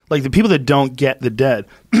Like the people that don't get the Dead,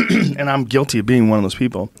 and I'm guilty of being one of those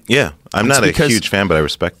people. Yeah, I'm not a huge fan, but I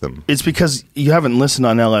respect them. It's because you haven't listened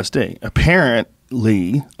on LSD.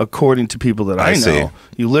 Apparently, according to people that I know,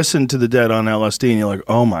 you listen to the Dead on LSD and you're like,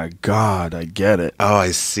 oh my God, I get it. Oh,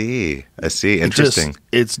 I see. Interesting.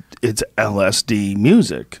 It's LSD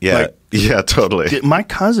music. Yeah, yeah, totally. My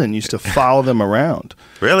cousin used to follow them around.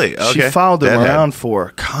 Really? Okay. She followed them around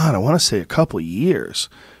for, God, I want to say a couple of years.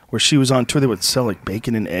 Where she was on tour, they would sell like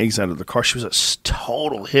bacon and eggs out of the car. She was a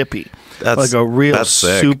total hippie, like a real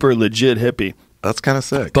super legit hippie. That's kind of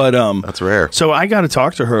sick, but that's rare. So I got to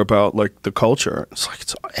talk to her about like the culture. It's like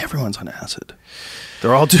everyone's on acid.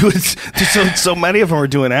 They're all doing so many of them are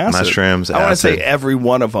doing acid. Mushrooms. I want to say every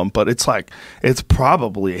one of them, but it's like it's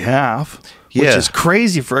probably half, which is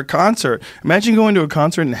crazy for a concert. Imagine going to a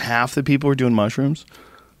concert and half the people are doing mushrooms.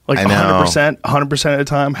 Like 100% of the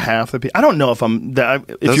time, half the people. I don't know if I'm that.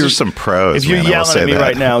 Those are some pros. If you're yelling at me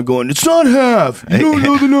right now, going, "It's not half," you don't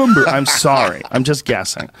know the number. I'm sorry. I'm just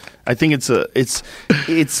guessing. I think it's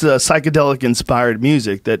psychedelic inspired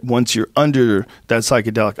music that once you're under that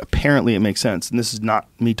psychedelic, apparently it makes sense. And this is not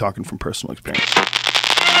me talking from personal experience.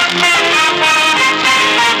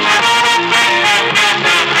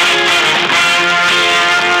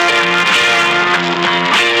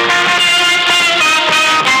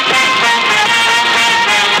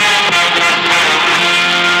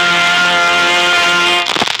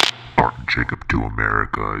 Jacob to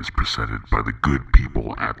America is presented by the good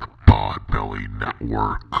people at the Podbelly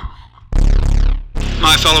Network.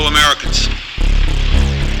 My fellow Americans,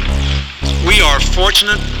 we are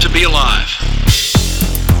fortunate to be alive.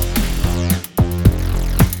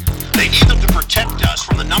 They need them to protect us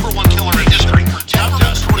from the number one killer in history. Protect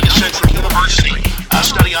us from the Central University. A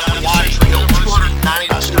study on why killed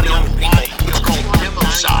 290 study on why it's called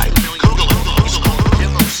democide. Google it.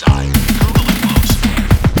 Democide.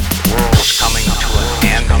 Coming to an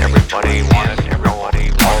end. Everybody wanted to know all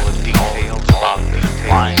the details about the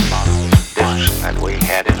flying discs that we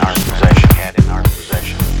had in our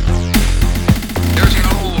possession. There's an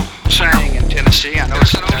old saying in Tennessee. I know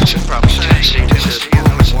it's from Tennessee. It says,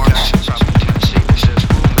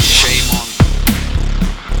 "Shame on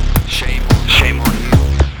you.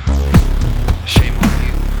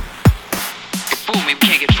 You fool me, we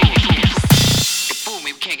can't get fooled. You fool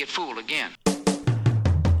me, we can't get fooled again."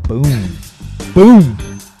 Boom.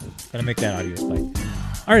 Gotta make that audio spike.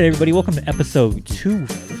 All right, everybody, welcome to episode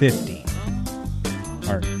 250.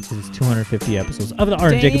 This is 250 episodes of the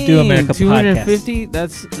Art and Jacob Do America 250?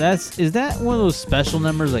 podcast. That's is that one of those special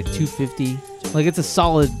numbers like 250? Like it's a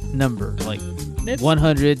solid number, like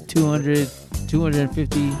 100, 200,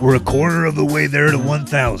 250. We're a quarter of the way there to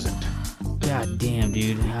 1,000. God damn,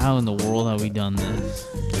 dude! How in the world have we done this?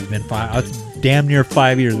 It's been it's damn near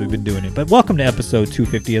 5 years we've been doing it. But welcome to episode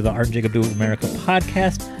 250 of the Art and Jacob Do America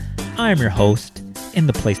podcast. I'm your host, in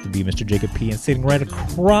the place to be, Mr. Jacob P. And sitting right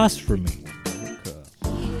across from me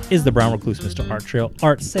is the brown recluse, Mr. Art Trail.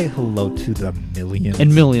 Art, say hello to the millions.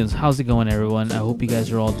 And millions. How's it going, everyone? I hope you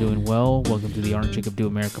guys are all doing well. Welcome to the Art and Jacob Do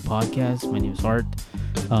America podcast. My name is Art.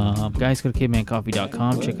 Guys, go to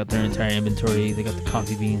cavemancoffee.com. Check out their entire inventory. They got the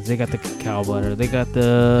coffee beans. They got the cacao butter. They got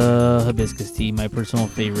the hibiscus tea, my personal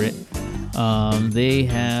favorite. They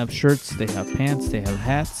have shirts. They have pants. They have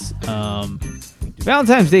hats.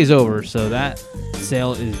 Valentine's Day's over, so that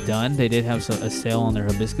sale is done. They did have a sale on their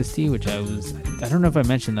hibiscus tea, which I don't know if I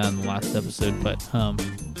mentioned that in the last episode, but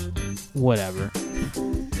whatever.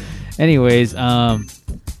 Anyways,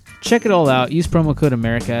 check it all out. Use promo code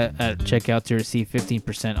America at checkout to receive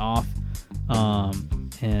 15% off.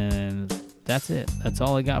 And that's it. That's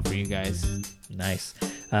all I got for you guys. Nice.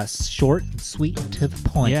 Short and sweet and to the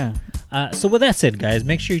point. Yeah. So with that said, guys,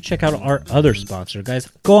 make sure you check out our other sponsor. Guys,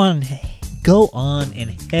 go on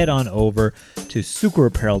and head on over to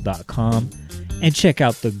sucreapparel.com and check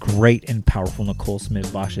out the great and powerful Nicole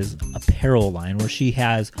Smith Bosch's apparel line, where she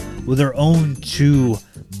has, with her own 2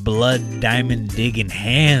 blood diamond digging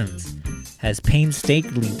hands, has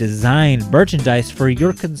painstakingly designed merchandise for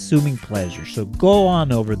your consuming pleasure. So go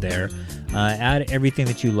on over there, add everything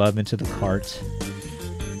that you love into the cart,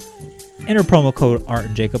 enter promo code Art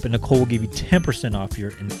and Jacob, and Nicole will give you 10% off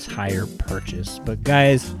your entire purchase. But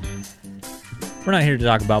guys, we're not here to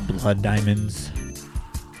talk about blood diamonds.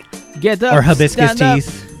 Get up, or hibiscus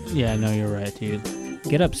teas. Yeah, no, you're right, dude.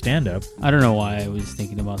 Get up, stand up. I don't know why I was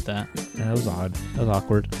thinking about that. That was odd. That was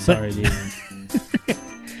awkward. Sorry, dude.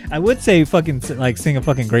 I would say sing a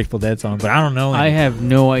fucking Grateful Dead song, but I don't know. I have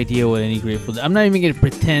no idea what any Grateful Dead. I'm not even going to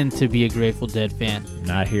pretend to be a Grateful Dead fan.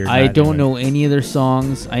 Not here. I don't know any of their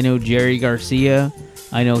songs. I know Jerry Garcia.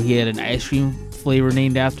 I know he had an ice cream flavor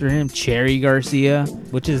named after him, Cherry Garcia,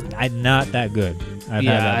 which is not that good. I've had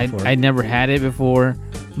that before. I never had it before,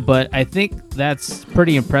 but I think that's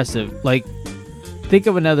pretty impressive. Like, think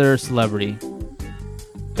of another celebrity,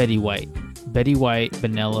 Betty White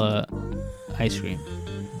vanilla ice cream,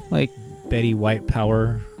 like Betty White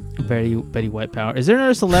Power. Betty White Power. Is there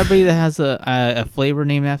another celebrity that has a flavor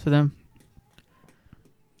named after them?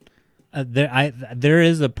 There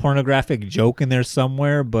is a pornographic joke in there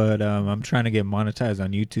somewhere, but I'm trying to get monetized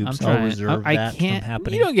on YouTube, so I'll reserve that from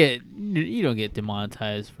happening. You don't get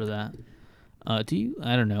demonetized for that. Do you?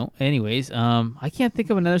 I don't know. Anyways, I can't think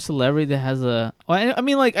of another celebrity that has a. Well, I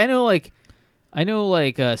mean, like I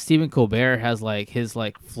know, Stephen Colbert has like his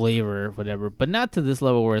like flavor, or whatever, but not to this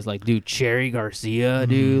level where it's like, dude, Cherry Garcia,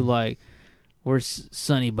 dude, like, where's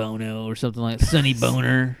Sonny Bono or something like Sonny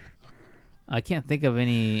Boner. I can't think of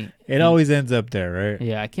any. It always ends up there, right?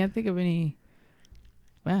 Yeah, I can't think of any.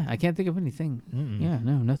 Yeah, I can't think of anything. Yeah,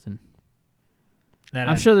 no, nothing.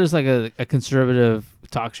 I'm sure there's like a conservative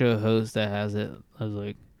talk show host that has it. I was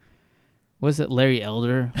like, what's it, Larry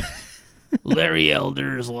Elder? Larry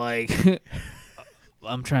Elder's like,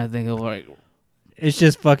 I'm trying to think of like. It's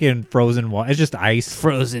just fucking frozen water. It's just ice.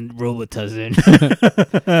 Frozen Robitussin.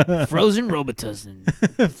 Frozen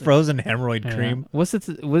Robitussin. Frozen hemorrhoid cream. What's it?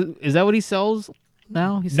 Is that what he sells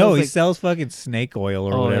now? He sells fucking snake oil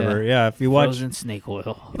or whatever. Yeah, if you watch frozen snake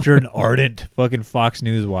oil. If you're an ardent fucking Fox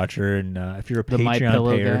News watcher, and if you're a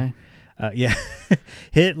Patreon payer,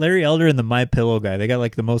 hit Larry Elder and the My Pillow guy. They got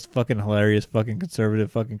like the most fucking hilarious fucking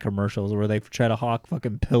conservative fucking commercials where they try to hawk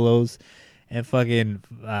fucking pillows and fucking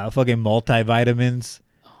multivitamins.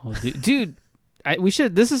 Oh, dude, we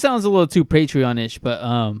should. This sounds a little too Patreon-ish,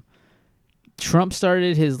 but Trump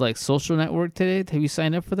started his like social network today. Have you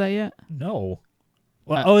signed up for that yet? No.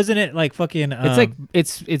 Well, isn't it like fucking? It's like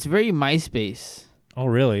it's very MySpace. Oh,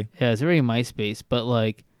 really? Yeah, it's very MySpace, but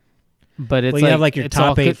it's you have like your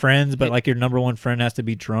top 8 friends, but like your number one friend has to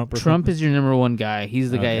be Trump. Trump is your number one guy.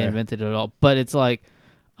 He's the guy who invented it all. But it's like,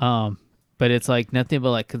 nothing but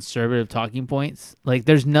like conservative talking points. Like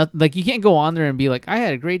there's nothing, like you can't go on there and be like, I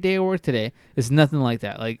had a great day at work today. It's nothing like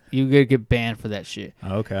that. Like you gotta get banned for that shit.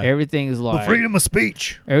 Okay. Everything is like freedom of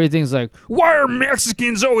speech. Everything's like, why are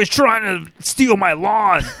Mexicans always trying to steal my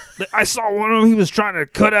lawn? I saw one of them. He was trying to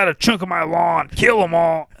cut out a chunk of my lawn, kill them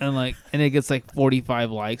all, and it gets like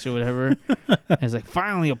 45 likes or whatever. And it's like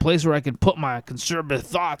finally a place where I can put my conservative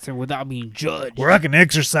thoughts and without being judged, where I can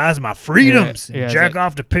exercise my freedoms and jack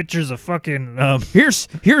off to pictures of fucking. Here's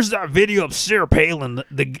that video of Sarah Palin,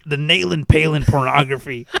 the nailing Palin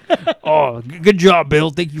pornography. Oh, good job,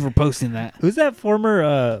 Bill. Thank you for posting that. Who's that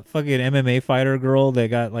former fucking MMA fighter girl that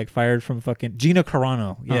got like fired from fucking Gina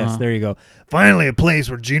Carano? Yes, there you go. Finally, a place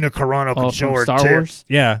where Gina Carano can show her Star Wars.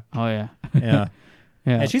 Yeah. Oh yeah. Yeah.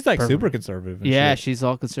 Yeah. And she's like super conservative. Yeah, she's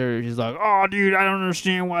all conservative. She's like, oh, dude, I don't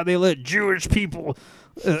understand why they let Jewish people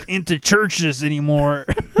into churches anymore.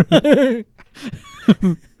 They're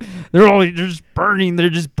just burning. They're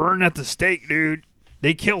just burning at the stake, dude.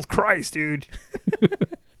 They killed Christ, dude.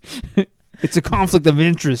 It's a conflict of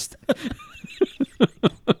interest.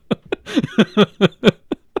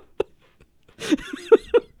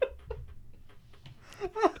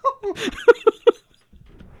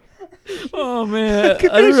 Oh man,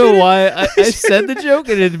 I don't know why I said the joke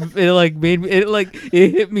and it like made me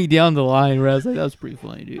it hit me down the line where I was like, that was pretty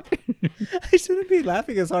funny, dude. I shouldn't be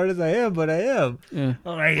laughing as hard as I am, but I am. Yeah.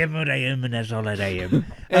 Oh, I am what I am, and that's all that I am.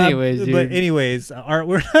 Anyways, Art,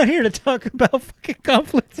 we're not here to talk about fucking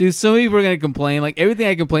conflicts. Dude, some people are gonna complain. Like everything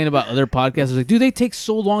I complain about other podcasts is like, dude, they take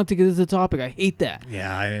so long to get to the topic. I hate that.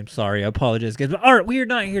 Yeah, I am sorry. I apologize, guys. But Art, we are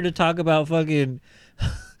not here to talk about fucking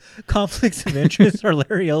conflicts of interest or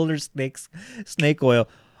Larry Elder's snake oil.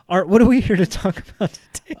 Art, what are we here to talk about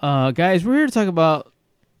today? Guys, we're here to talk about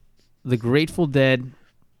the Grateful Dead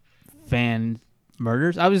fan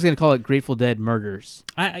murders. I was going to call it Grateful Dead murders.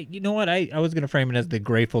 You know what? I was going to frame it as the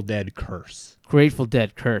Grateful Dead curse. Grateful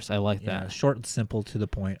Dead curse. I like that. Short and simple to the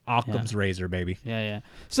point. Occam's razor, baby. Yeah.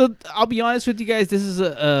 So I'll be honest with you guys. This is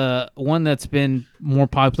a one that's been more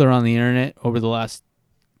popular on the internet over the last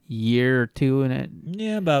year or two in it.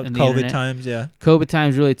 Yeah, about COVID times, yeah. COVID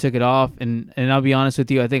times really took it off, and I'll be honest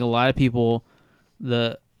with you, I think a lot of people,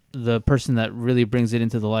 the person that really brings it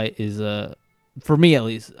into the light is for me at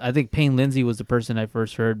least, I think Payne Lindsay was the person I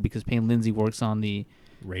first heard because Payne Lindsay works on the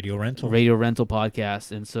Radio Rental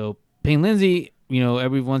podcast, and so Payne Lindsay,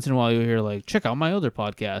 every once in a while you'll hear like, check out my other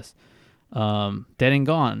podcast, Dead and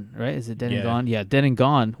Gone, right? Is it Dead and Gone? Yeah, Dead and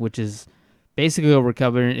Gone, which is basically what we're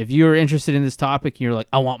covering. If you're interested in this topic, you're like,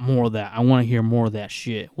 I want more of that. I want to hear more of that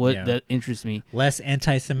shit. That interests me. Less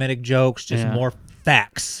anti-Semitic jokes, just more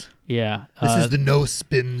facts. Yeah. This is the no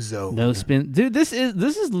spin zone. No spin, dude. This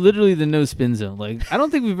is literally the no spin zone. Like, I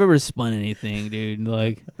don't think we've ever spun anything, dude.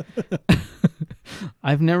 Like,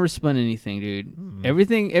 I've never spun anything, dude.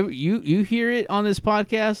 Everything, you hear it on this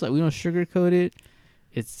podcast. Like, we don't sugarcoat it.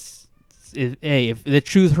 Hey, if the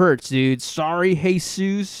truth hurts, dude. Sorry,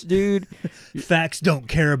 Jesus, dude. Facts don't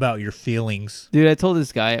care about your feelings, dude. I told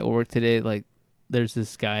this guy at work today. Like, there's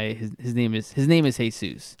this guy. His name is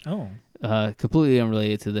Jesus. Oh. Completely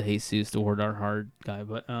unrelated to the Jesus, the Word Art Hard guy.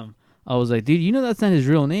 But I was like, dude, you know that's not his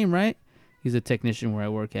real name, right? He's a technician where I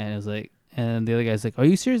work at. And I was like, and the other guy's like, are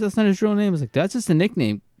you serious? That's not his real name. I was like, that's just a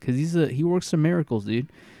nickname because he works some miracles,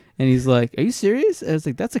 dude. And he's like, are you serious? And I was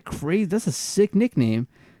like, that's a sick nickname.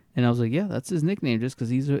 And I was like, yeah, that's his nickname just because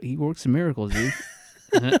he works some miracles, dude.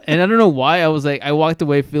 And I don't know why I was like, I walked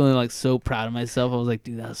away feeling like so proud of myself. I was like,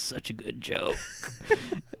 dude, that was such a good joke.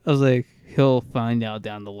 I was like, he'll find out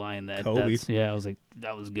down the line that Kobe. I was like,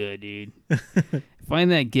 that was good, dude.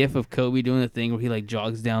 Find that gif of Kobe doing the thing where he like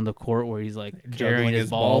jogs down the court where he's like carrying his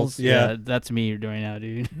balls. Yeah, that's me doing now,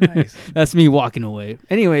 dude. Nice. That's me walking away.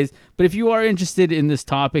 Anyways, but if you are interested in this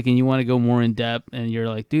topic and you want to go more in depth and you're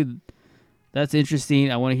like, dude, that's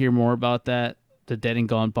interesting, I want to hear more about that. The Dead and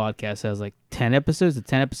Gone podcast has like 10 episodes, a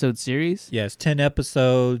 10-episode series. Yes, 10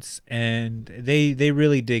 episodes, and they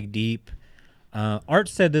really dig deep. Art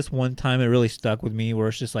said this one time, it really stuck with me, where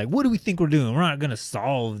it's just like, what do we think we're doing? We're not going to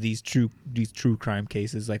solve these true crime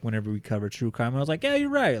cases, like whenever we cover true crime. And I was like, yeah, you're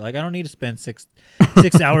right. Like, I don't need to spend six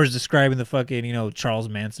hours describing the fucking, Charles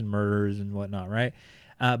Manson murders and whatnot, right?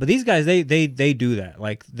 But these guys, they do that.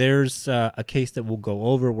 Like, there's a case that we'll go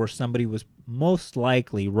over where somebody was most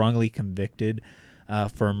likely wrongly convicted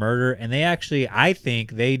for a murder, and they actually, I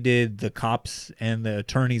think, they did the cops and the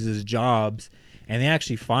attorneys' jobs, and they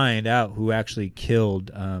actually find out who actually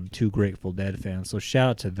killed 2 Grateful Dead fans. So shout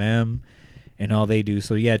out to them and all they do.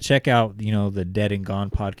 So yeah, check out the Dead and Gone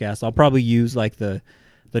podcast. I'll probably use like the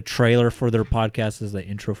trailer for their podcast as the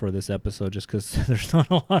intro for this episode, just because there's not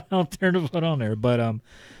a lot out there to put on there. But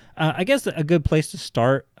I guess a good place to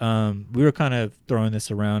start. We were kind of throwing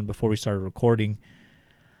this around before we started recording.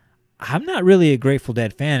 I'm not really a Grateful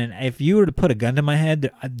Dead fan, and if you were to put a gun to my head,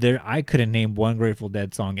 I couldn't name one Grateful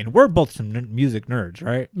Dead song. And we're both some music nerds,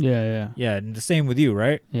 right? Yeah. Yeah, and the same with you,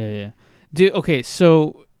 right? Yeah. Dude, okay,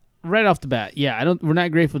 so right off the bat, we're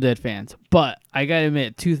not Grateful Dead fans, but I gotta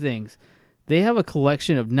admit 2 things. They have a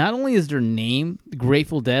collection of, not only is their name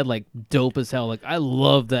Grateful Dead like dope as hell, like I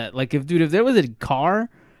love that. Like if there was a car,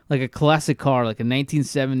 like a classic car, like a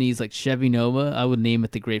 1970s like Chevy Nova, I would name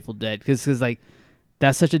it the Grateful Dead because like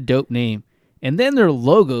that's such a dope name. And then their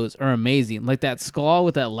logos are amazing. Like that skull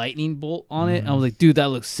with that lightning bolt on it. I was like, dude, that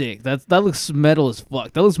looks sick. That looks metal as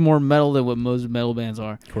fuck. That looks more metal than what most metal bands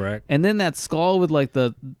are. Correct. And then that skull with like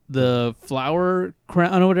the flower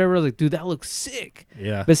crown or whatever. I was like, dude, that looks sick.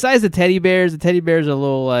 Yeah. Besides the teddy bears are a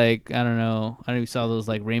little like, I don't know. I don't know if you saw those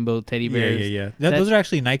like rainbow teddy bears. Yeah. Those are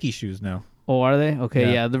actually Nike shoes now. Oh, are they?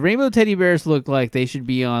 Okay, yeah. The rainbow teddy bears look like they should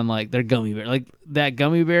be on like their gummy bear, like that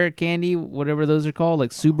gummy bear candy, whatever those are called, like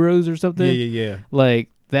Subarus or something. Yeah. Like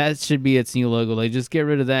that should be its new logo. Like just get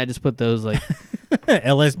rid of that. Just put those like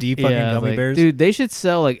LSD fucking gummy bears. Dude, they should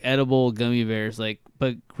sell like edible gummy bears, like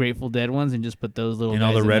but Grateful Dead ones, and just put those little. And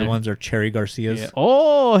guys all the red there. ones are Cherry Garcias. Yeah.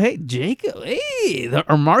 Oh, hey Jacob. Hey,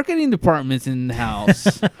 our marketing department's in the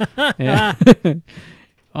house. Yeah.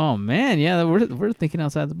 Oh man, yeah, we're thinking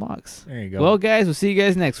outside the box. There you go. Well, guys, we'll see you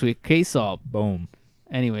guys next week. Case solved. Boom.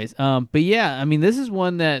 Anyways, but yeah, I mean, this is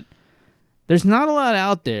one that there's not a lot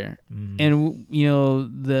out there, and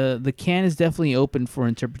the can is definitely open for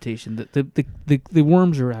interpretation. The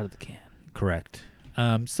worms are out of the can. Correct.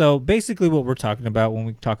 So basically, what we're talking about when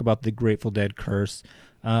we talk about the Grateful Dead curse,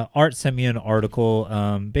 Art sent me an article,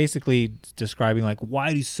 basically describing like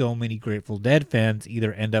why do so many Grateful Dead fans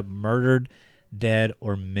either end up murdered, dead,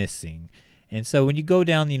 or missing. And so when you go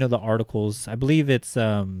down the articles, I believe it's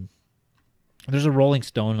there's a Rolling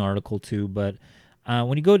Stone article too, but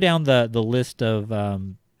when you go down the list of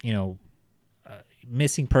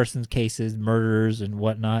missing persons cases, murders and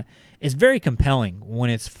whatnot, it's very compelling when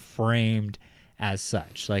it's framed as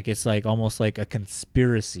such. Like it's like almost like a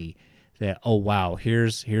conspiracy that, oh wow,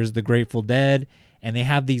 here's the Grateful Dead, and they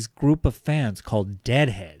have these group of fans called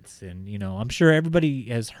Deadheads, and I'm sure everybody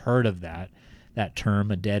has heard of that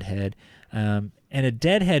term, a Deadhead. And a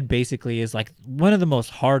Deadhead basically is like one of the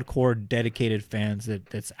most hardcore dedicated fans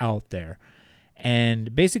that's out there.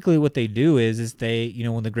 And basically what they do is they,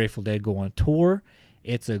 when the Grateful Dead go on tour,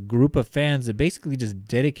 it's a group of fans that basically just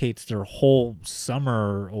dedicates their whole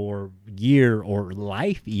summer or year or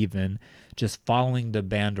life even just following the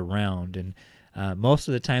band around. And most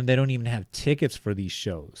of the time they don't even have tickets for these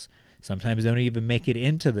shows. Sometimes they don't even make it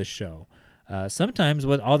into the show. Sometimes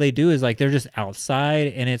what all they do is like they're just outside,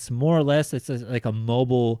 and it's more or less like a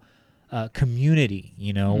mobile community,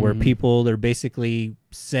 where people, they're basically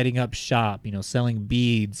setting up shop, selling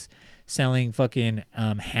beads, selling fucking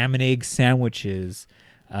ham and egg sandwiches,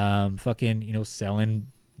 selling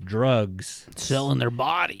drugs, selling their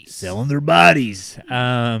bodies.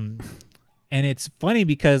 And it's funny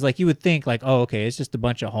because like you would think like, oh, okay, it's just a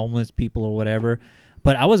bunch of homeless people or whatever.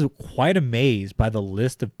 But I was quite amazed by the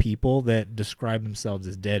list of people that describe themselves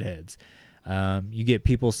as deadheads. You get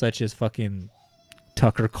people such as fucking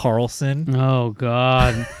Tucker Carlson. Oh,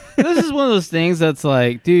 God. This is one of those things that's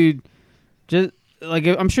like, dude, just like,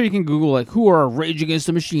 I'm sure you can Google like, who are Rage Against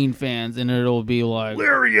the Machine fans? And it'll be like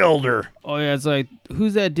Larry Elder. Oh, yeah. It's like,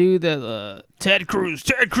 who's that dude that, Ted Cruz,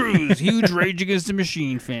 huge Rage Against the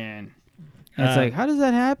Machine fan. And it's like, how does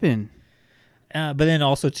that happen? But then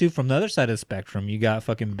also, too, from the other side of the spectrum, you got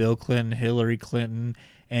fucking Bill Clinton, Hillary Clinton,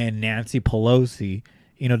 and Nancy Pelosi,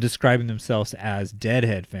 describing themselves as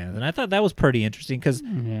deadhead fans. And I thought that was pretty interesting because,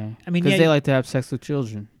 because they like to have sex with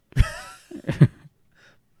children.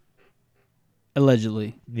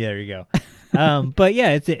 Allegedly. Yeah, there you go. But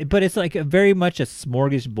yeah, it's like very much a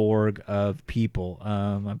smorgasbord of people.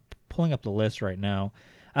 I'm pulling up the list right now.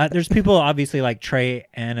 There's people obviously like Trey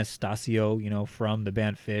Anastasio, from the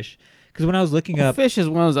band Fish. Because when I was looking up, Fish is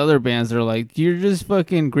one of those other bands that are like, you're just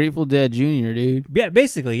fucking Grateful Dead Jr., dude. Yeah,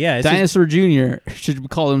 basically, yeah. Dinosaur Jr. should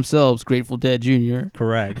call themselves Grateful Dead Jr.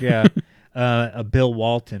 Correct, yeah. Bill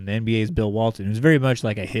Walton, the NBA's Bill Walton, who's very much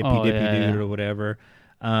like a hippy-dippy dude or whatever.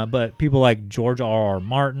 But people like George R.R.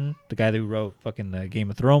 Martin, the guy who wrote fucking the Game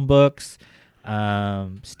of Thrones books,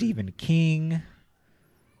 Stephen King.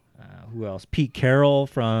 Who else? Pete Carroll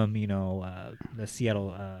from, the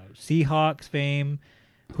Seattle Seahawks fame.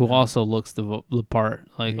 Who also looks the part.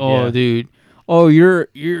 Like, oh, dude. Oh, you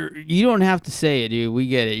don't have to say it, dude. We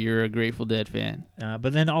get it. You're a Grateful Dead fan.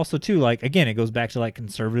 But then also, too, like, again, it goes back to, like,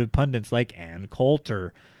 conservative pundits like Ann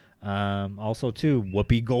Coulter. Also, too,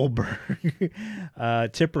 Whoopi Goldberg.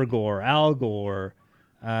 Tipper Gore, Al Gore.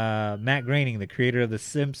 Matt Groening, the creator of The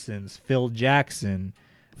Simpsons. Phil Jackson.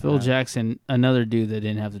 Phil Jackson, another dude that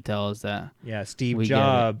didn't have to tell us that. Yeah, Steve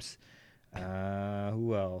Jobs.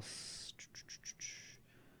 Who else?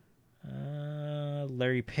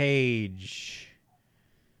 Larry Page.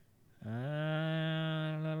 But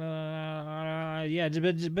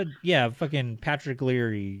yeah, fucking Patrick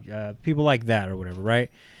Leary. People like that or whatever, right?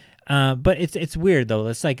 But it's weird though.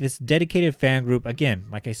 It's like this dedicated fan group. Again,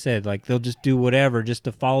 like I said, like they'll just do whatever just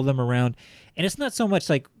to follow them around, and it's not so much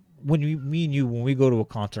like when me and you, when we go to a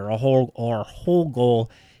concert, our whole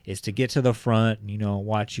goal is to get to the front,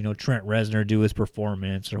 watch, Trent Reznor do his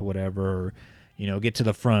performance or whatever, or, get to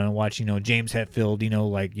the front and watch, James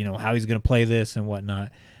Hetfield, how he's going to play this and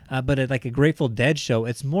whatnot. But at like a Grateful Dead show,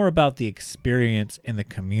 it's more about the experience in the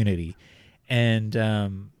community. And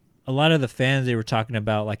a lot of the fans, they were talking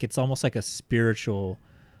about, like, it's almost like a spiritual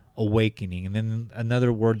awakening. And then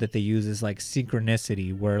another word that they use is like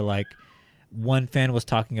synchronicity, where like, one fan was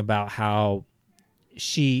talking about how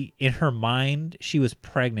in her mind, she was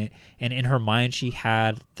pregnant, and in her mind, she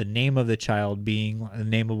had the name of the child being the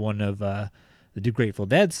name of one of the Grateful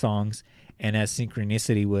Dead songs. And as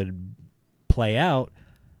synchronicity would play out,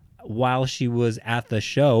 while she was at the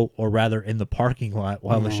show, or rather in the parking lot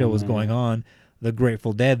while the show was going on, the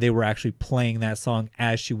Grateful Dead, they were actually playing that song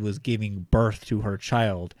as she was giving birth to her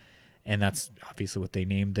child. And that's obviously what they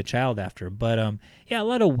named the child after. But, yeah, a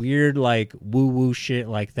lot of weird, like, woo-woo shit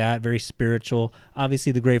like that, very spiritual.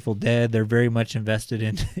 Obviously, the Grateful Dead, they're very much invested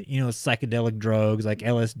in, psychedelic drugs like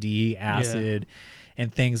LSD, acid,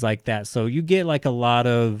 and things like that. So you get, like, a lot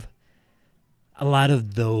of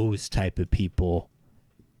those type of people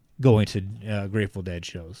going to Grateful Dead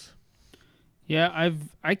shows. Yeah,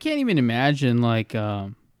 I can't even imagine, like,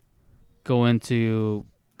 going to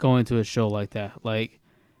a show like that. Like,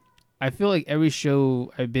 I feel like every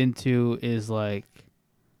show I've been to is like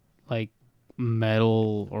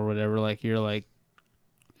metal or whatever. Like you're like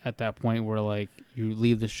at that point where like you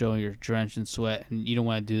leave the show and you're drenched in sweat and you don't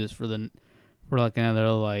want to do this for like another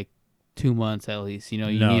like 2 months at least. You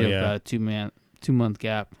need about a 2 month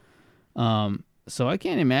gap. So I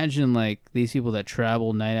can't imagine like these people that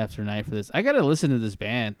travel night after night for this. I gotta listen to this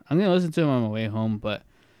band. I'm gonna listen to them on my way home. But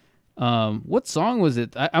what song was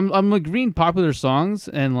it? I'm like reading popular songs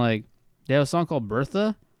and like. They have a song called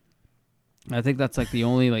Bertha. I think that's like the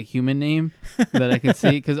only like human name that I can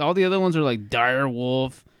see, because all the other ones are like Dire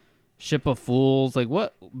Wolf, Ship of Fools. Like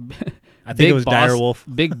what? I think it was Dire Wolf.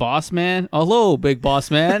 Big Boss Man. Hello, Big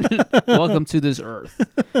Boss Man. Welcome to this earth.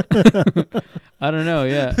 I don't know.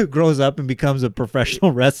 Yeah. Who grows up and becomes a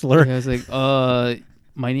professional wrestler. I was like,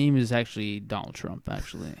 my name is actually Donald Trump,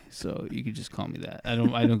 actually. So you could just call me that. I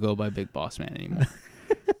don't go by Big Boss Man anymore.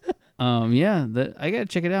 Yeah, I gotta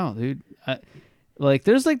check it out, dude. Like,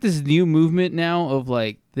 there's like this new movement now of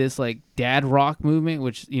like this like dad rock movement,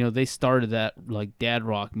 which they started that like dad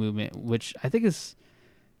rock movement, which I think is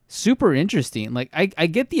super interesting. Like, I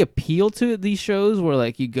get the appeal to these shows where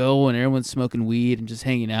like you go and everyone's smoking weed and just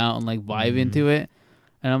hanging out and like vibe into it,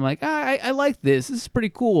 and I'm like, I like this. This is pretty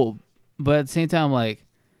cool, but at the same time, like,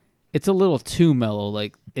 it's a little too mellow.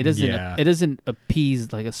 Like, it doesn't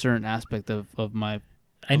appease like a certain aspect of my.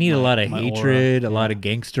 I need a lot of hatred, a lot of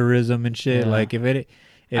gangsterism and shit. Yeah. Like, I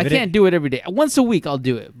can't do it every day. Once a week, I'll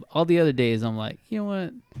do it. All the other days, I'm like, you know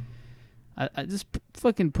what? I just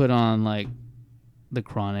fucking put on like The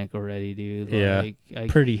Chronic already, dude. Yeah, like,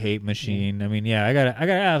 pretty hate machine. I mean, yeah, I gotta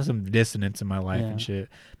have some dissonance in my life and shit.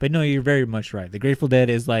 But no, you're very much right. The Grateful Dead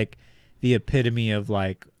is like the epitome of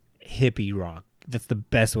like hippie rock. That's the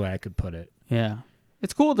best way I could put it. Yeah,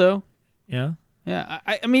 it's cool though. Yeah, yeah.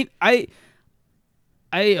 I mean, I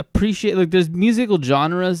appreciate, like, there's musical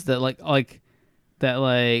genres that like that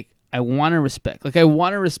like I want to respect. Like, I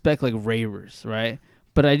want to respect like ravers, right?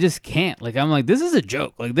 But I just can't. Like, I'm like, this is a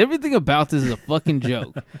joke. Like, everything about this is a fucking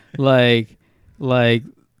joke. like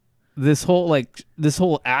this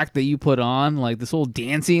whole act that you put on, like this whole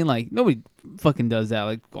dancing, like nobody fucking does that.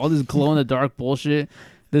 Like, all this glow in the dark bullshit.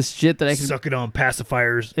 This shit that I can suck it on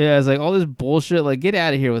pacifiers. Yeah, it's like all this bullshit. Like, get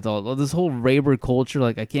out of here with all this whole raver culture.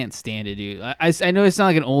 Like, I can't stand it, dude. I know I sound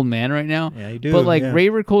like an old man right now. Yeah, you do. But like,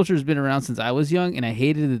 raver culture has been around since I was young, and I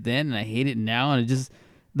hated it then, and I hate it now. And it just,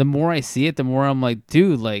 the more I see it, the more I'm like,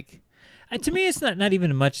 dude, like. To me, it's not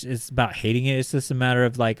even much. It's about hating it. It's just a matter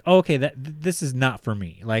of like, oh, okay, this is not for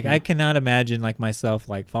me. Like, I cannot imagine like myself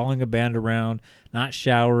like following a band around, not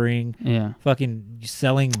showering, fucking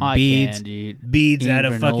selling beads Eating out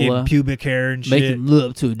of granola, fucking pubic hair and shit, making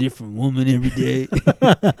love to a different woman every day.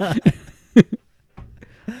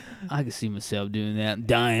 I can see myself doing that,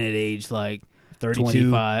 dying at age like 32.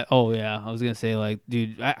 25. Oh yeah, I was gonna say, like,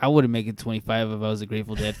 dude, I wouldn't make it 25 if I was a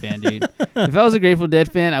Grateful Dead fan, dude. If I was a Grateful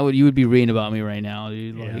Dead fan, you would be reading about me right now,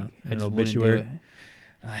 dude. Like, I just wouldn't do it.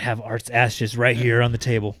 I have Art's ashes right here on the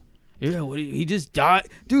table. Yeah, he just died,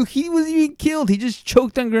 dude. He wasn't even killed. He just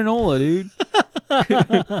choked on granola, dude.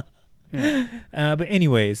 But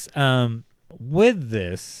anyways, with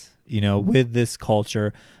this, with this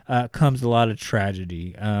culture, comes a lot of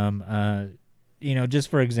tragedy. Just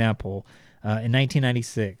for example. In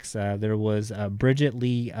 1996, there was Bridget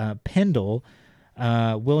Lee Pendle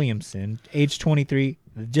Williamson, age 23,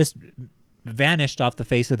 just vanished off the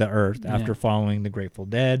face of the earth after following the Grateful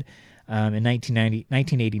Dead. In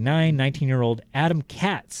 1989, 19-year-old Adam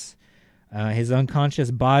Katz, his unconscious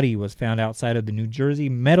body was found outside of the New Jersey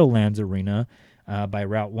Meadowlands Arena by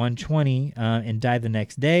Route 120 and died the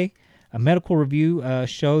next day. A medical review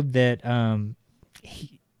showed that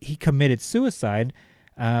he committed suicide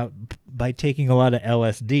by taking a lot of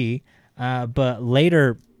LSD, but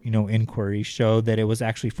later, inquiries showed that it was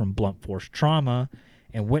actually from blunt force trauma,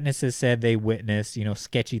 and witnesses said they witnessed,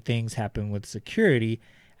 sketchy things happen with security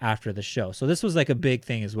after the show. So this was like a big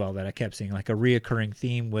thing as well that I kept seeing, like a reoccurring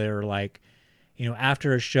theme where, like,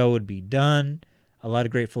 after a show would be done, a lot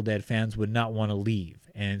of Grateful Dead fans would not want to leave.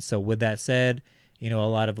 And so with that said, a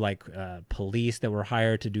lot of like police that were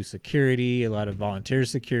hired to do security, a lot of volunteer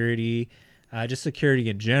security, just security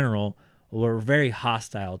in general, were very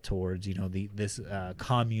hostile towards, this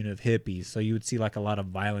commune of hippies. So you would see like a lot of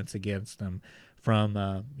violence against them from,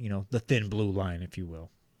 the thin blue line, if you will.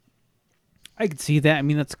 I could see that. I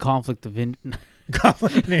mean, that's a conflict of interest.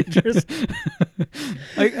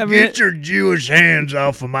 I mean, get your Jewish hands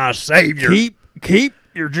off of my Savior. Keep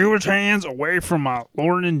your Jewish hands away from my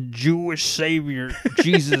Lord and Jewish Savior,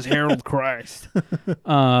 Jesus Harold Christ.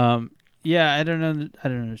 Yeah, I don't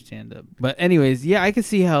understand that. But anyways, yeah, I can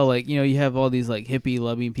see how, like, you have all these like hippie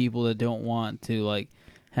loving people that don't want to like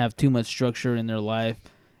have too much structure in their life,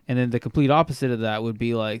 and then the complete opposite of that would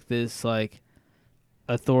be like this like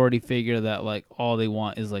authority figure that like all they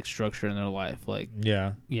want is like structure in their life. Like,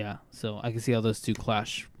 yeah. So I can see how those two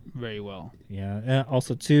clash very well. Yeah.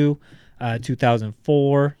 Also, too,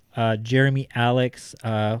 2004, Jeremy Alex,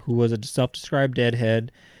 who was a self-described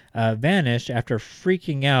deadhead, vanished after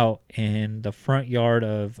freaking out in the front yard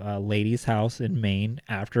of a lady's house in Maine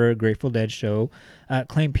after a Grateful Dead show.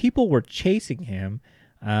 Claimed people were chasing him,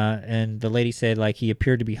 and the lady said like he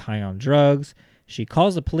appeared to be high on drugs. She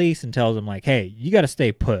calls the police and tells them like, "Hey, you got to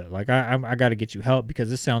stay put. Like I got to get you help because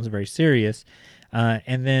this sounds very serious."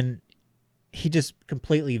 And then he just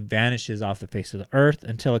completely vanishes off the face of the earth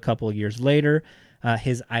until a couple of years later,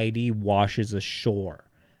 his ID washes ashore.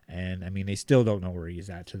 And I mean, they still don't know where he's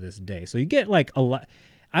at to this day. So you get like a lot.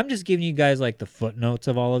 I'm just giving you guys like the footnotes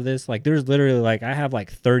of all of this. Like there's literally like, I have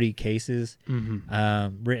like 30 cases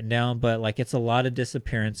written down, but like it's a lot of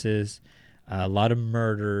disappearances, a lot of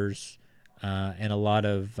murders, and a lot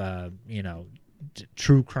of,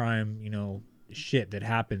 true crime, shit that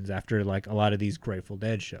happens after like a lot of these Grateful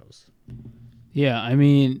Dead shows. Yeah, I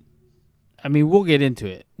mean, we'll get into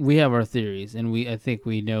it. We have our theories, and I think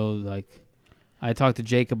we know. Like, I talked to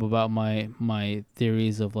Jacob about my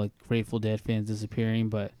theories of like Grateful Dead fans disappearing,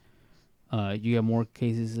 but you got more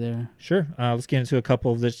cases there. Sure, let's get into a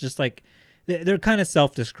couple of this. Just like they're kind of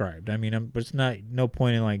self-described. I mean, it's no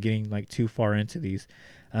point in like getting like too far into these.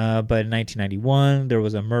 But in 1991, there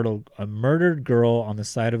was a murdered girl on the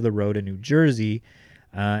side of the road in New Jersey,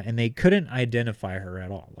 and they couldn't identify her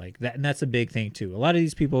at all. Like that, and that's a big thing too. A lot of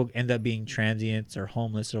these people end up being transients or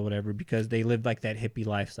homeless or whatever because they live like that hippie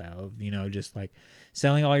lifestyle of just like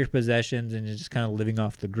selling all your possessions and just kind of living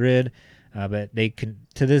off the grid. But they can,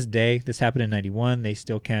 to this day, this happened in 91. They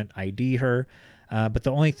still can't ID her. But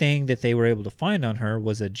the only thing that they were able to find on her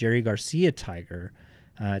was a Jerry Garcia tiger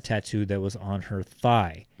tattoo that was on her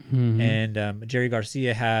thigh. And Jerry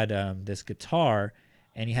Garcia had this guitar,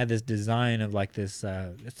 and he had this design of like this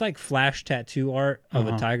it's like flash tattoo art of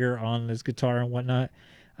a tiger on this guitar and whatnot,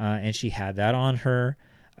 and she had that on her.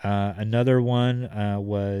 Another one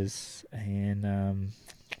was in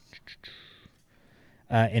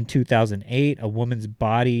 2008, a woman's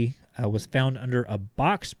body was found under a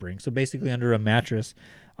box spring, so basically under a mattress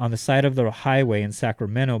on the side of the highway in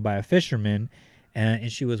Sacramento by a fisherman.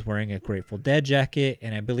 And she was wearing a Grateful Dead jacket,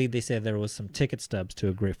 and I believe they said there was some ticket stubs to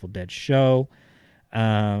a Grateful Dead show.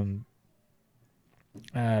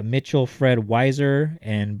 Mitchell Fred Weiser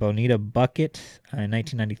and Bonita Bucket in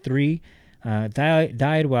 1993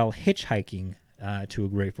 died while hitchhiking to a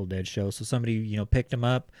Grateful Dead show. So somebody, picked him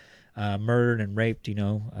up, murdered and raped,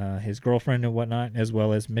 his girlfriend and whatnot, as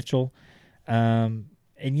well as Mitchell.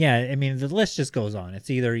 And yeah, I mean, the list just goes on.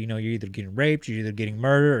 It's either, you're either getting raped, you're either getting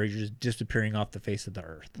murdered, or you're just disappearing off the face of the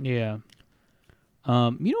earth. Yeah.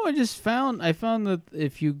 I just found? I found that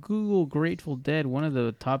if you Google Grateful Dead, one of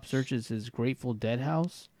the top searches is Grateful Dead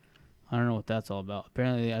House. I don't know what that's all about.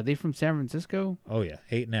 Apparently, are they from San Francisco? Oh, yeah.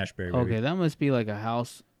 8 in Ashbury. Okay, that must be like a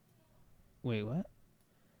house. Wait, what?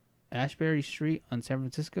 Ashbury Street on San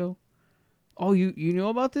Francisco? Oh, you know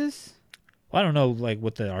about this? Well, I don't know, like,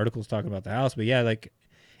 what the article's talking about the house, but yeah, like,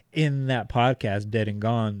 in that podcast, Dead and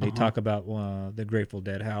Gone, they talk about the Grateful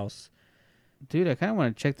Dead house. Dude, I kind of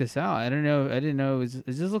want to check this out. I didn't know. It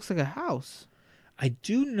just looks like a house. I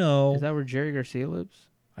do know. Is that where Jerry Garcia lives?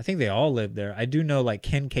 I think they all live there. I do know, like,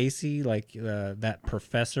 Ken Casey, like, that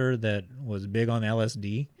professor that was big on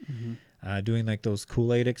LSD, doing, like, those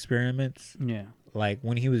Kool-Aid experiments. Yeah. Like,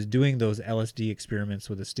 when he was doing those LSD experiments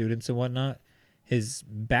with the students and whatnot, his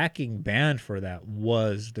backing band for that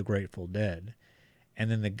was the Grateful Dead. And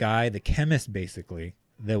then the chemist, basically,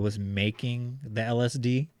 that was making the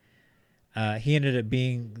LSD, he ended up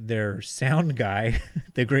being their sound guy,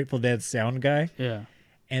 the Grateful Dead sound guy. Yeah.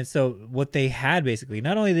 And so what they had, basically,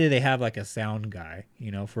 not only did they have, like, a sound guy,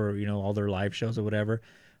 for, all their live shows or whatever,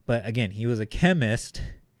 but, again, he was a chemist,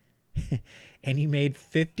 and he made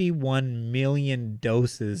 51 million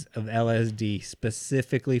doses of LSD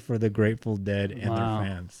specifically for the Grateful Dead and their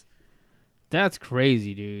fans. That's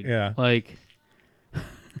crazy, dude. Yeah. Like...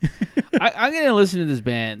 I'm gonna listen to this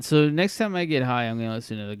band. So next time I get high, I'm gonna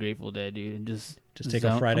listen to the Grateful Dead, dude, and just take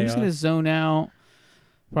a Friday I'm just gonna zone out.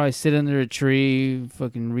 Probably sit under a tree,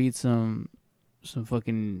 fucking read some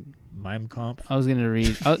fucking Mime Comp. I was gonna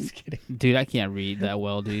read. Just kidding, dude. I can't read that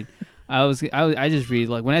well, dude. I just read,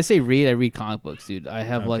 like, when I say read, I read comic books, dude. I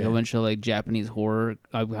have like a bunch of like Japanese horror.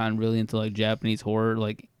 I've gotten really into like Japanese horror,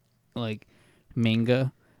 like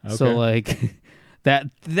manga. Okay. So like.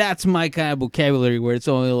 That's my kind of vocabulary where it's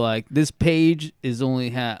only like this page is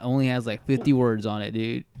only has like 50 words on it,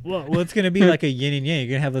 dude. Well, it's gonna be like a yin and yang. You're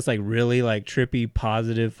gonna have this like really like trippy,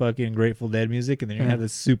 positive fucking Grateful Dead music, and then you're gonna have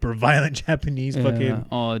this super violent Japanese fucking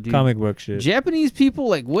comic book shit. Japanese people,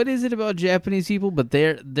 like, what is it about Japanese people? But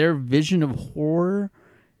their vision of horror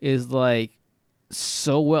is like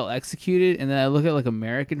so well executed, and then I look at like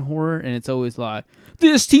American horror, and it's always like,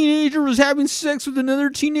 this teenager was having sex with another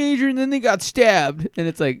teenager and then they got stabbed, and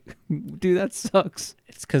it's like, dude, that sucks.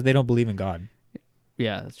 It's because they don't believe in God.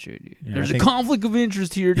 Yeah, that's true, dude. Yeah, there's a conflict of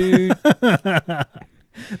interest here, dude.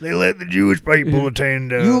 They let the Jewish people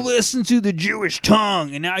attend. You listen to the Jewish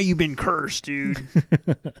tongue, and now you've been cursed, dude.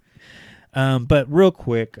 But real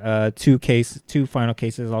quick, two final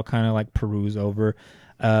cases I'll kind of like peruse over.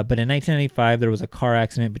 But in 1995, there was a car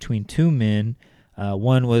accident between two men.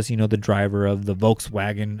 One was, the driver of the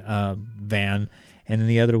Volkswagen van, and then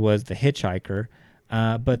the other was the hitchhiker.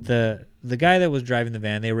 But the guy that was driving the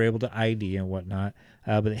van, they were able to ID and whatnot.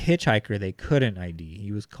 But the hitchhiker, they couldn't ID.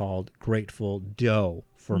 He was called Grateful Doe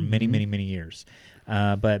for many, many, many years.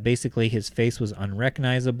 But basically, his face was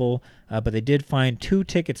unrecognizable. But they did find 2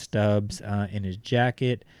 ticket stubs in his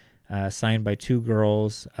jacket, signed by 2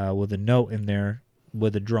 girls, with a note in there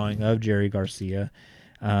with a drawing of Jerry Garcia.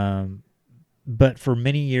 But for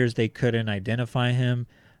many years, they couldn't identify him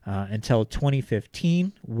until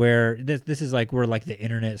 2015, where this is like where like the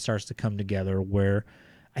internet starts to come together, where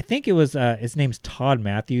I think it was his name's Todd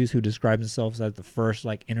Matthews, who describes himself as the first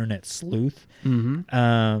like internet sleuth.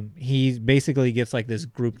 He basically gets like this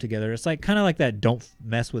group together. It's like kind of like that Don't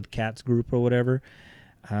Mess with Cats group or whatever.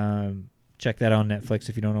 Check that out on Netflix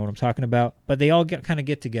if you don't know what I'm talking about. But they all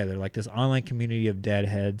get together, like this online community of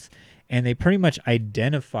deadheads, and they pretty much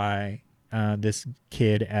identify this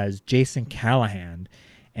kid as Jason Callahan.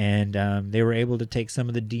 And they were able to take some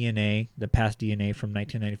of the DNA, the past DNA from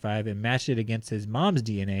 1995, and match it against his mom's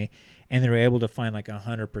DNA, and they were able to find like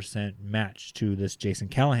 100% match to this Jason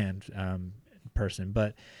Callahan person.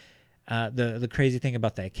 But the crazy thing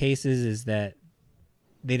about that case is that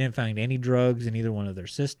they didn't find any drugs in either one of their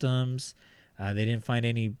systems. They didn't find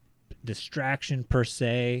any distraction per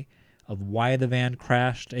se of why the van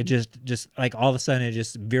crashed. It just like all of a sudden it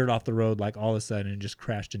just veered off the road, like all of a sudden and just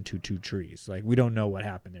crashed into 2 trees. Like we don't know what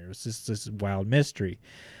happened there. It's just this wild mystery.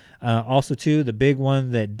 Also too, the big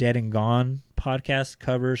one that Dead and Gone podcast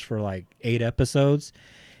covers for like 8 episodes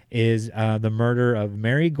is the murder of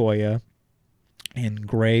Mary Goya and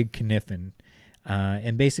Greg Kniffen.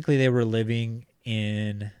 And basically they were living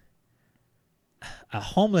in a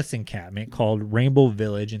homeless encampment called Rainbow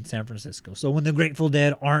Village in San Francisco. So when the Grateful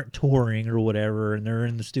Dead aren't touring or whatever, and they're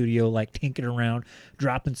in the studio like tinkering around,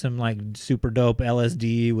 dropping some like super dope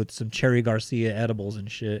LSD with some Cherry Garcia edibles and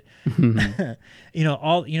shit, they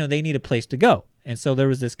need a place to go. And so there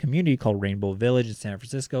was this community called Rainbow Village in San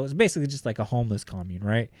Francisco. It's basically just like a homeless commune,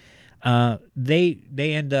 right? They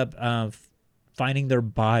end up finding their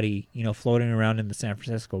body, floating around in the San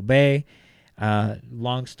Francisco Bay.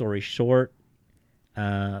 Long story short,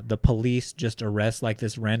 the police just arrest like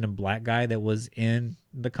this random black guy that was in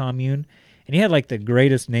the commune, and he had like the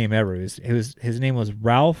greatest name ever. His name was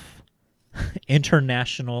Ralph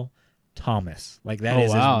International Thomas. Like that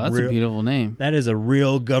is that's a beautiful name. That is a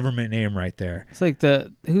real government name right there. It's like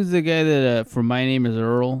who's the guy that for My Name Is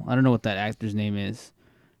Earl? I don't know what that actor's name is.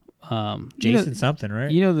 Jason something, right?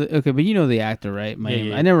 But you know the actor, right?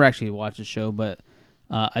 Yeah. I never actually watched the show, but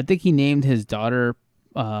I think he named his daughter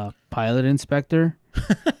Pilot Inspector.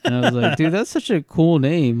 And I was like, dude, that's such a cool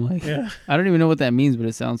name. Like, I don't even know what that means, but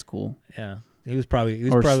it sounds cool. Yeah, he was probably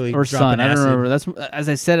or son. I don't remember. That's as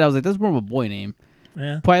I said. I was like, that's more of a boy name.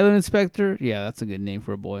 Yeah, Pilot Inspector. Yeah, that's a good name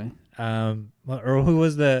for a boy. Or what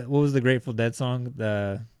was the Grateful Dead song?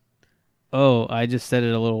 I just said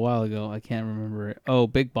it a little while ago. I can't remember it. Oh,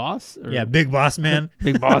 Big Boss. Yeah, Big Boss Man.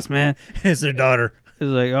 Big Boss Man. It's their daughter. It's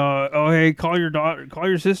like, hey, call your daughter, call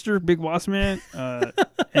your sister, Big Boss Man.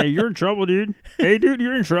 Hey, you're in trouble, dude. Hey, dude,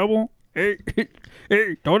 you're in trouble. Hey,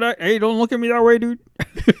 don't look at me that way, dude.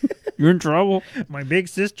 You're in trouble. My big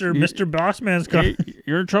sister, Mr. Boss Man's coming. Hey,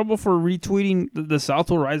 you're in trouble for retweeting the South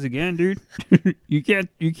will rise again, dude. You can't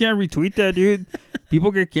retweet that, dude. People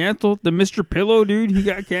get canceled. The Mr. Pillow, dude, he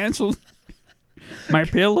got canceled. My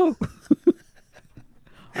pillow.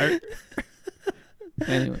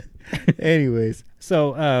 Anyways,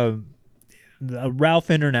 so Ralph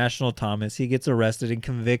International Thomas, he gets arrested and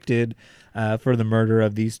convicted for the murder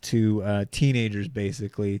of these 2 teenagers,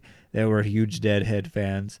 basically, that were huge Deadhead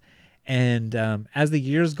fans. And as the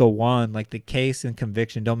years go on, like the case and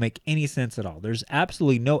conviction don't make any sense at all. There's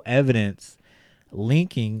absolutely no evidence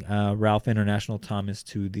linking Ralph International Thomas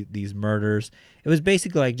to these murders. It was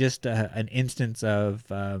basically like just an instance of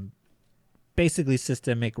basically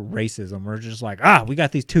systemic racism. We're just like, we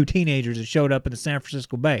got these 2 teenagers that showed up in the San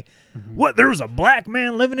Francisco Bay. Mm-hmm. What? There was a black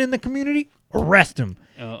man living in the community? Arrest him.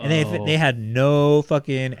 And they had no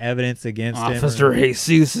fucking evidence against him. Officer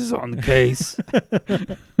Jesus is on the case.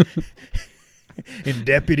 And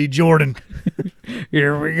Deputy Jordan.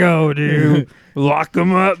 Here we go, dude. Lock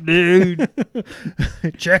him up, dude.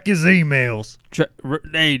 Check his emails.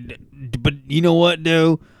 Hey, but you know what,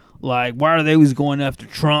 dude? Like, why are they always going after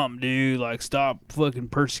Trump, dude? Like, stop fucking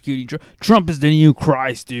persecuting Trump. Trump is the new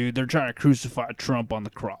Christ, dude. They're trying to crucify Trump on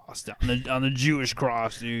the cross, on the Jewish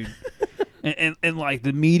cross, dude. And like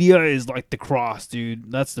the media is like the cross,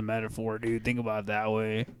 dude. That's the metaphor, dude. Think about it that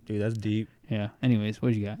way. Dude, that's deep. Yeah. Anyways,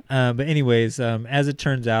 what you got? But anyways, as it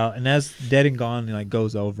turns out, and as Dead and Gone like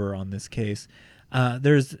goes over on this case,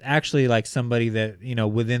 there's actually like somebody that, you know,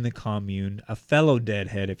 within the commune, a fellow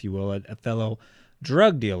deadhead, if you will, a fellow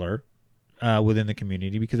drug dealer within the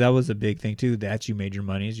community, because that was a big thing too. That's you made your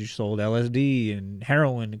money is you sold LSD and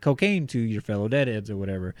heroin and cocaine to your fellow deadheads or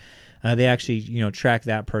whatever. They actually, you know, tracked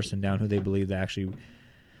that person down who they believe that actually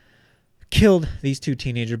killed these two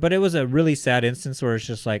teenagers. But it was a really sad instance where it's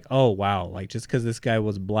just like, oh wow, like just because this guy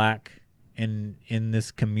was black in this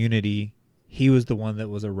community, he was the one that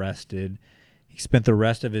was arrested. He spent the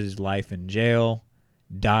rest of his life in jail,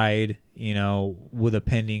 died, you know, with a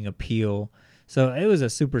pending appeal. So it was a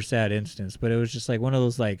super sad instance, but it was just like one of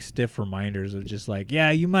those like stiff reminders of just like, yeah,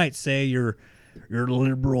 you might say you're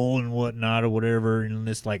liberal and whatnot or whatever in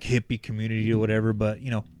this like hippie community or whatever, but you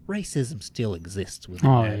know, racism still exists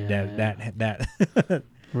within that.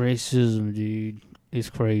 Racism, dude, is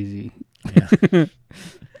crazy. Yeah.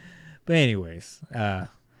 But anyways,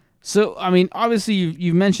 so I mean, obviously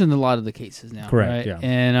you've mentioned a lot of the cases now, correct? right? Yeah.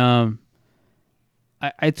 And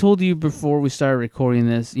I told you before we started recording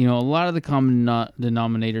this, you know, a lot of the common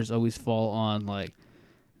denominators always fall on like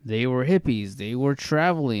they were hippies, they were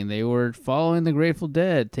traveling, they were following the Grateful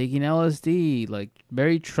Dead, taking LSD, like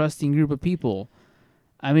very trusting group of people.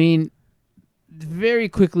 I mean, very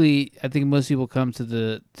quickly, I think most people come to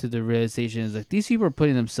the realization is like these people are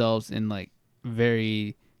putting themselves in like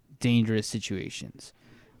very dangerous situations.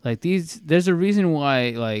 Like there's a reason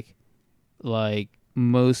why like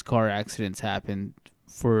most car accidents happen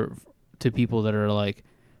to people that are like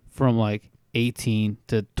from like 18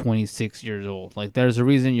 to 26 years old. Like there's a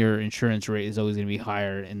reason your insurance rate is always going to be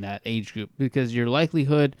higher in that age group, because your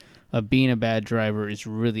likelihood of being a bad driver is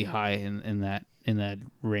really high in that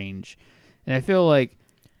range. And I feel like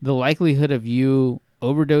the likelihood of you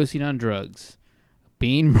overdosing on drugs,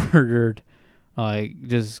 being murdered, like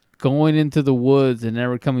just going into the woods and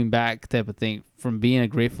never coming back type of thing from being a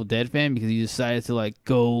Grateful Dead fan because you decided to like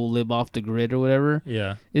go live off the grid or whatever,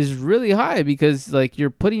 yeah, is really high, because like you're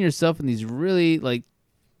putting yourself in these really like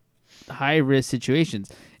high risk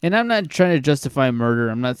situations. And I'm not trying to justify murder.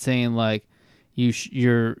 I'm not saying like you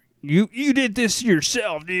did this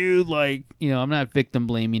yourself, dude. Like, you know, I'm not victim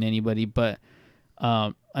blaming anybody, but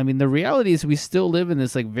I mean the reality is we still live in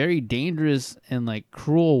this like very dangerous and like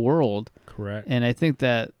cruel world. Correct. And I think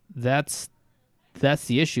that's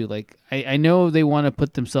the issue. Like I know they want to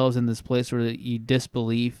put themselves in this place where you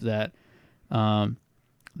disbelieve that that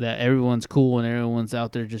everyone's cool and everyone's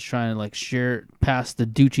out there just trying to like pass the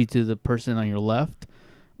doochie to the person on your left,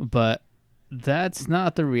 but that's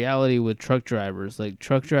not the reality with truck drivers. Like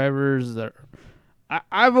truck drivers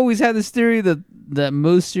I've always had this theory that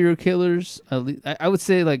most serial killers, at least, I would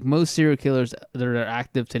say like most serial killers that are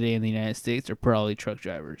active today in the United States are probably truck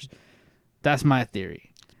drivers. That's my theory.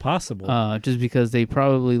 Possible. Just because they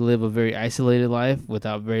probably live a very isolated life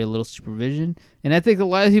without very little supervision. And I think a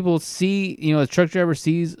lot of people see, you know, a truck driver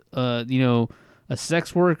sees, you know, a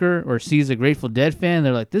sex worker or sees a Grateful Dead fan.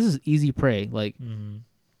 They're like, this is easy prey. Like,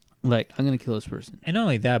 like I'm going to kill this person. And not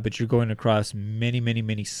only that, but you're going across many, many,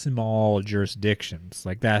 many small jurisdictions.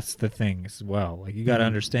 Like that's the thing as well. Like you got to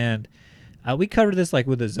understand, we covered this like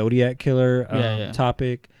with the Zodiac killer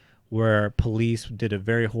topic, where police did a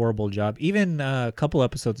very horrible job. Even a couple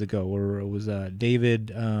episodes ago, where it was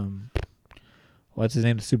David, what's his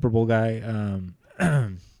name, the Super Bowl guy?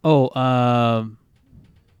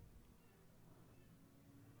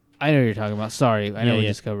 I know what you're talking about. Sorry, I know we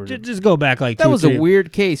just covered it. Just go back like that was a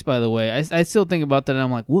weird case, by the way. I still think about that, and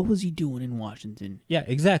I'm like, what was he doing in Washington? Yeah,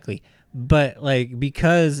 exactly. But like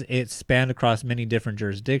because it spanned across many different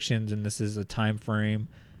jurisdictions, and this is a time frame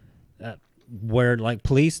where like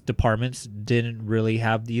police departments didn't really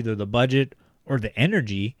have either the budget or the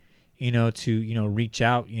energy, you know, to, you know, reach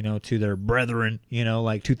out, you know, to their brethren, you know,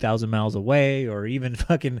 like 2,000 miles away or even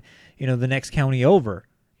fucking, you know, the next county over.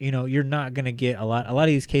 You know, you're not going to get a lot of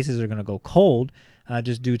these cases are going to go cold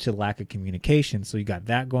just due to lack of communication. So you got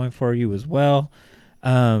that going for you as well.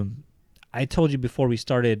 I told you before we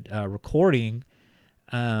started recording,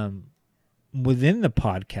 within the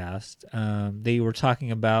podcast, they were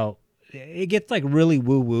talking about, it gets like really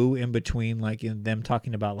woo-woo in between, like in them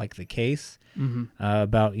talking about like the case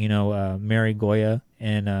about, you know, Mary Goya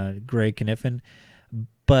and Greg Kniffen.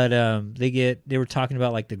 But they were talking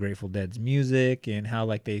about like the Grateful Dead's music and how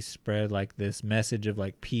like they spread like this message of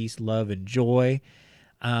like peace, love, and joy,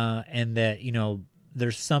 and that, you know,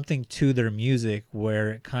 there's something to their music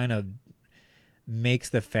where it kind of makes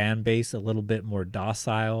the fan base a little bit more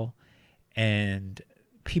docile and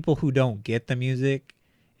people who don't get the music,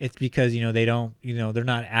 it's because, they don't, they're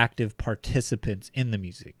not active participants in the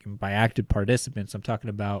music. And by active participants, I'm talking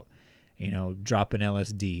about, dropping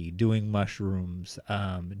LSD, doing mushrooms,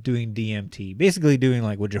 doing DMT, basically doing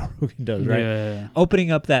like what Joe Rogan does, right? Yeah.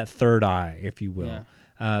 Opening up that third eye, if you will.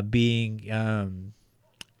 Yeah.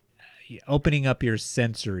 Opening up your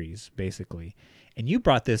sensories, basically. And you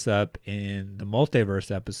brought this up in the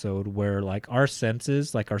multiverse episode where like our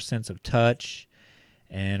senses, like our sense of touch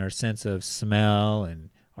and our sense of smell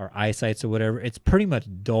and our eyesight's or whatever, it's pretty much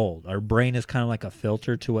dulled. Our brain is kind of like a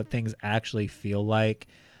filter to what things actually feel like.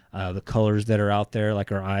 The colors that are out there,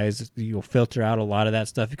 like our eyes, you'll filter out a lot of that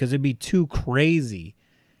stuff because it'd be too crazy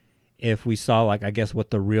if we saw like, I guess,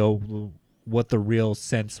 what the real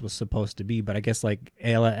sense was supposed to be. But I guess like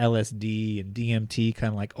LSD and DMT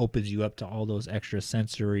kind of like opens you up to all those extra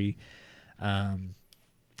sensory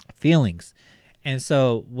feelings. And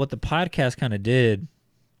so what the podcast kind of did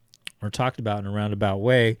or talked about in a roundabout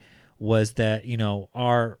way was that,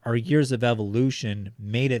 our years of evolution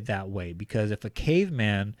made it that way. Because if a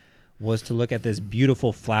caveman was to look at this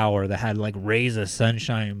beautiful flower that had like rays of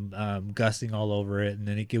sunshine gusting all over it, and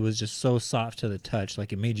then it was just so soft to the touch,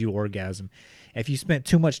 like it made you orgasm. If you spent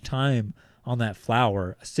too much time on that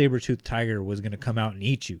flower, a saber-toothed tiger was going to come out and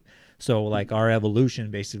eat you. So like our evolution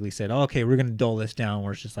basically said, oh, okay, we're going to dull this down,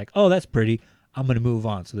 where it's just like, oh, that's pretty, I'm going to move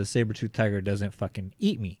on so the saber-toothed tiger doesn't fucking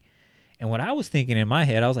eat me. And what I was thinking in my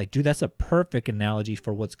head, I was like, dude, that's a perfect analogy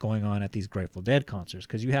for what's going on at these Grateful Dead concerts,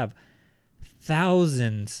 because you have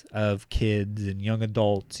thousands of kids and young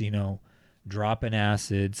adults, dropping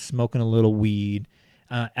acid, smoking a little weed,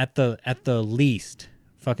 at the least,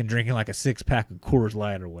 fucking drinking like a 6-pack of Coors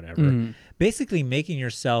Light or whatever. Mm-hmm. Basically making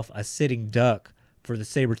yourself a sitting duck for the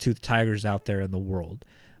saber-toothed tigers out there in the world.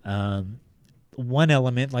 One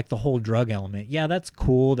element, like the whole drug element, yeah, that's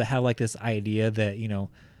cool to have like this idea that,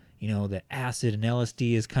 that acid and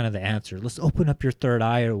LSD is kind of the answer. Let's open up your third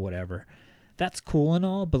eye or whatever. That's cool and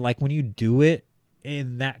all, but like when you do it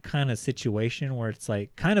in that kind of situation where it's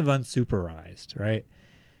like kind of unsupervised, right?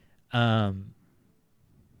 I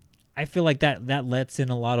feel like that lets in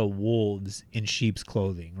a lot of wolves in sheep's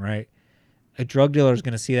clothing, right? A drug dealer is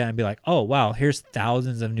going to see that and be like, oh, wow, here's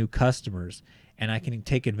thousands of new customers, and I can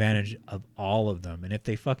take advantage of all of them. And if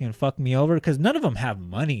they fucking fuck me over, because none of them have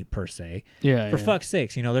money per se. For fuck's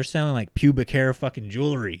sakes, they're selling like pubic hair fucking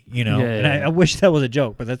jewelry, and I wish that was a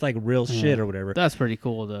joke, but that's like real shit or whatever. That's pretty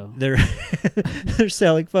cool though. They're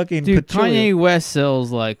selling fucking Kanye West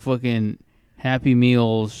sells like fucking Happy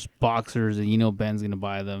Meals boxers, and Ben's gonna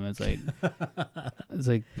buy them. It's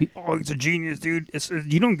like oh, he's a genius, dude.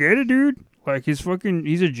 You don't get it, dude. Like he's a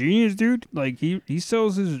genius, dude. Like he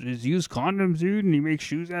sells his used condoms, dude, and he makes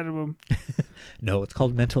shoes out of them. No, it's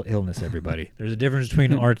called mental illness, everybody. There's a difference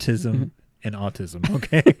between autism and autism,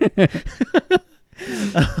 okay?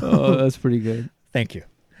 Oh, that's pretty good. Thank you.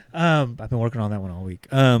 I've been working on that one all week.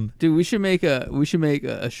 Dude, we should make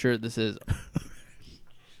a shirt that says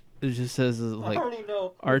it just says like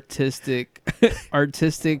artistic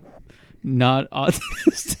not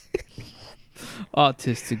autistic.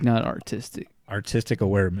 Autistic, not artistic. Artistic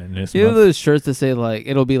awareness. You know those shirts that say like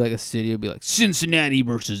it'll be like a city, it'll be like Cincinnati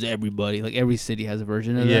versus everybody. Like every city has a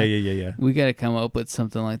version of that. Yeah. We gotta come up with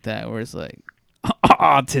something like that where it's like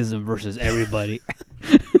autism versus everybody.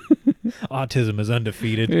 Autism is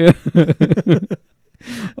undefeated. Yeah.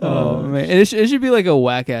 Oh man, it should be like a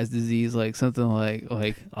whack ass disease, like something like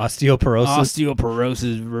osteoporosis.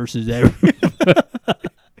 Osteoporosis versus everybody.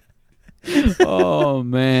 Oh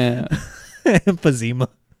man. Emphysema.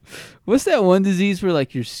 What's that one disease where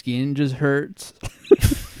like your skin just hurts?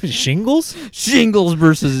 Shingles? Shingles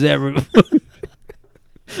versus everyone.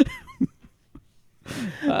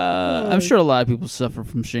 I'm sure a lot of people suffer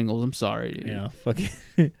from shingles. I'm sorry, dude. Yeah, fucking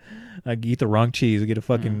like eat the wrong cheese, get a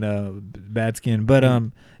fucking bad skin. But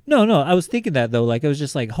no, I was thinking that though. Like I was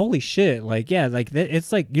just like, holy shit! Like yeah, like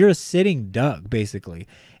it's like you're a sitting duck basically.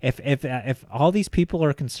 If all these people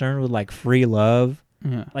are concerned with like free love.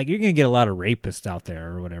 Yeah. Like you're gonna get a lot of rapists out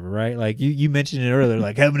there or whatever, right? Like you mentioned it earlier,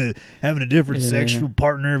 like having a different sexual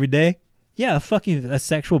partner every day. Yeah, fucking a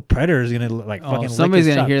sexual predator is gonna like fucking. Somebody's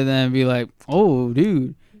gonna hear them and be like, "Oh,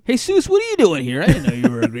 dude, hey, Seuss, what are you doing here? I didn't know you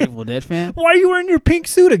were a Grateful Dead fan. Why are you wearing your pink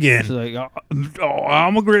suit again?" It's like,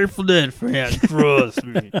 I'm a Grateful Dead fan. Trust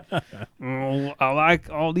me. I like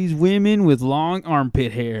all these women with long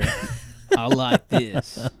armpit hair. I like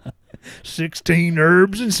this. 16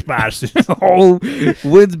 herbs and spices. Oh,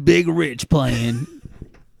 with Big Rich playing.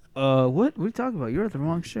 What are you talking about? You're at the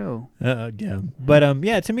wrong show. Yeah. But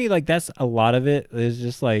yeah, to me, like that's a lot of it is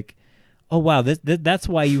just like oh wow, that's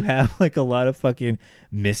why you have like a lot of fucking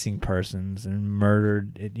missing persons and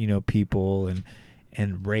murdered, people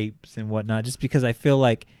and rapes and whatnot. Just because I feel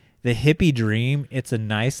like the hippie dream, it's a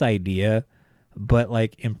nice idea, but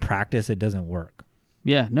like in practice, it doesn't work.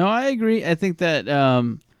 Yeah, no, I agree. I think that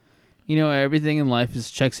everything in life is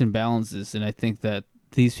checks and balances, and I think that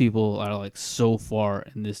these people are like so far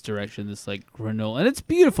in this direction, this like granola, and it's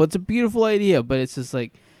beautiful. It's a beautiful idea, but it's just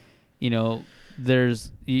like,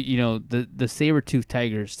 there's the saber-toothed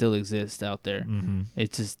tiger still exists out there. Mm-hmm.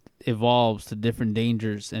 It just evolves to different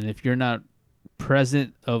dangers, and if you're not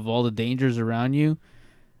present of all the dangers around you,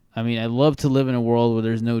 I mean, I'd love to live in a world where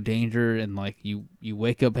there's no danger and like you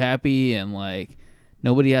wake up happy and like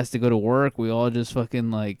nobody has to go to work. We all just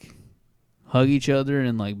fucking like hug each other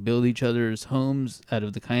and like build each other's homes out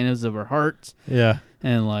of the kindness of our hearts. Yeah.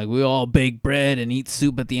 And like we all bake bread and eat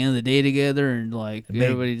soup at the end of the day together, and like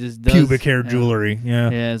everybody just does pubic hair jewelry. Yeah.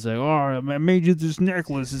 Yeah, it's like, oh, I made you this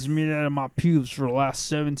necklace. It's made out of my pubes for the last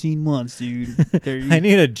 17 months, dude. I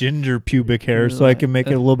need a ginger pubic hair so I can make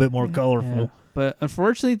it a little bit more colorful. Yeah. But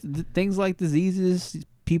unfortunately, things like diseases,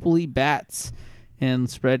 people eat bats and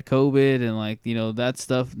spread COVID, and like that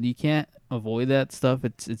stuff, you can't avoid that stuff.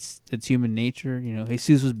 It's human nature.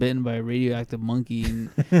 Jesus was bitten by a radioactive monkey,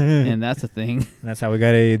 and that's a thing. That's how we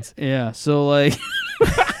got AIDS. Yeah. So like,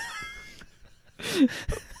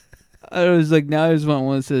 I was like, now I just want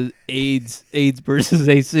one that says AIDS versus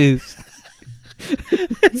Jesus.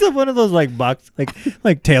 It's one of those like box,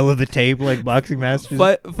 like tail of the tape, like boxing masters.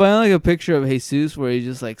 But find like a picture of Jesus where he's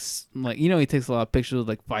just like he takes a lot of pictures of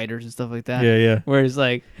like fighters and stuff like that. Yeah, yeah. Where it's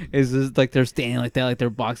just like they're standing like that, like they're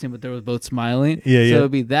boxing, but they're both smiling. Yeah, So it'd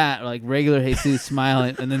be that like regular Jesus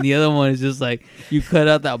smiling, and then the other one is just like you cut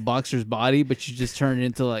out that boxer's body, but you just turn it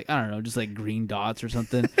into like I don't know, just like green dots or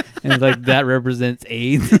something, and like that represents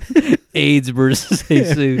AIDS, AIDS versus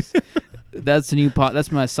Jesus. That's a new That's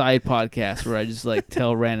my side podcast where I just like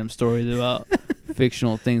tell random stories about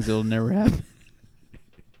fictional things that will never happen.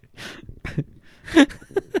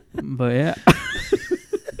 But yeah.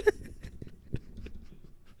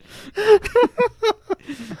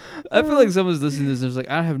 I feel like someone's listening to this and is like,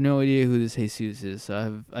 I have no idea who this Jesus is,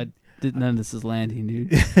 so none of this is landing,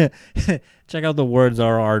 dude. Check out the Words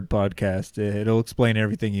Are Art podcast. It'll explain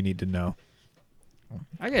everything you need to know.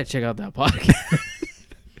 I gotta check out that podcast.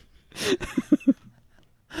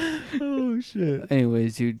 Oh shit.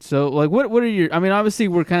 Anyways, dude. So like what are your, I mean, obviously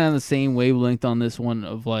we're kind of on the same wavelength on this one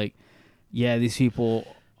of like, yeah, these people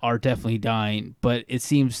are definitely dying, but it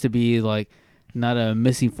seems to be like not a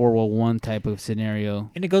missing 411 type of scenario.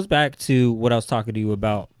 And it goes back to what I was talking to you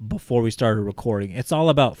about before we started recording. It's all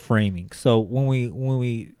about framing. So when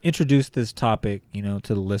we introduced this topic, to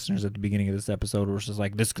the listeners at the beginning of this episode, it was just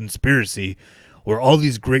like this conspiracy where all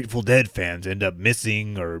these Grateful Dead fans end up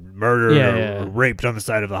missing or murdered or raped on the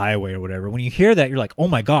side of the highway or whatever. When you hear that, you're like, oh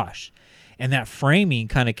my gosh. And that framing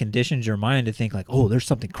kind of conditions your mind to think like, oh, there's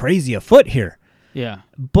something crazy afoot here. Yeah.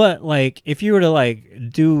 But like if you were to like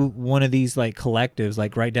do one of these like collectives,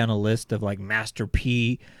 like write down a list of like Master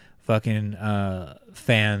P fucking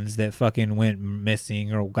fans that fucking went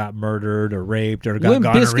missing or got murdered or raped or got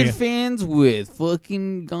gonorrhea. Biscuit fans with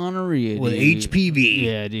fucking gonorrhea, with dude. HPV.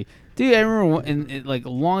 Yeah, dude. Dude, I remember like a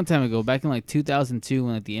long time ago, back in like 2002,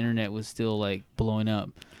 when like the internet was still like blowing up.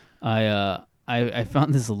 I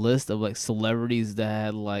found this list of like celebrities that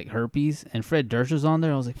had like herpes, and Fred Durst was on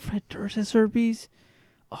there. I was like, Fred Durst has herpes?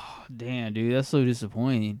 Oh, damn, dude, that's so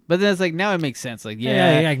disappointing. But then it's like, now it makes sense. Like,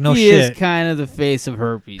 yeah, like, no he shit. is kind of the face of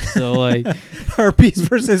herpes. So like, herpes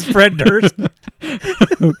versus Fred Durst.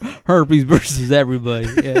 Herpes versus everybody.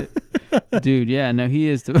 Yeah. Dude, yeah, no, he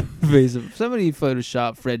is the face of. Somebody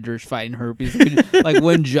photoshopped Fred Durst fighting herpes, like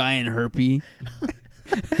one giant herpes,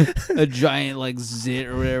 a giant like zit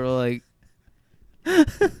or whatever. Like,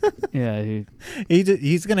 yeah, dude.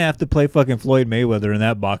 He's gonna have to play fucking Floyd Mayweather in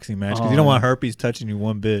that boxing match because you don't want herpes touching you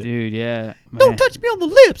one bit. Dude, yeah. Man. Don't touch me on the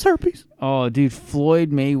lips, herpes. Oh, dude,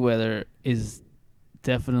 Floyd Mayweather is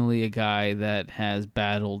definitely a guy that has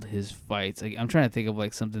battled his fights. Like, I'm trying to think of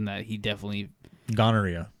like something that he definitely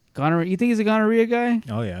gonorrhea. Gonorrhea? You think he's a gonorrhea guy?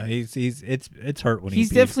 Oh yeah, it's hurt when he's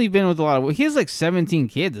definitely been with a lot of. He has like 17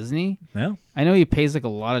 kids, doesn't he? Yeah. I know he pays like a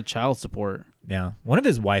lot of child support. Yeah, one of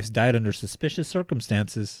his wives died under suspicious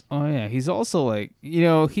circumstances. Oh yeah, he's also like,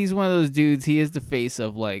 he's one of those dudes. He is the face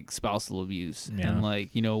of like spousal abuse and like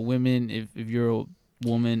women. If you're a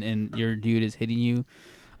woman and your dude is hitting you,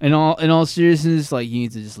 in all seriousness, like you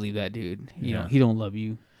need to just leave that dude. You know, he don't love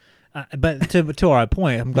you. But to our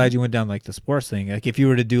point, I'm glad you went down like the sports thing. Like if you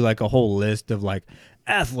were to do like a whole list of like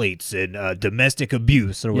athletes and domestic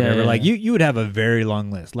abuse or whatever. Like you would have a very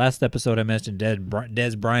long list. Last episode I mentioned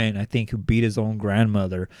Des Bryant, I think, who beat his own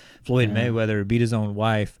grandmother. Floyd Mayweather, who beat his own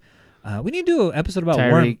wife. We need to do an episode about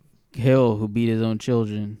Tyreek Hill, who beat his own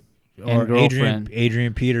children. Or and girlfriend,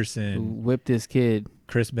 Adrian Peterson, who whipped his kid.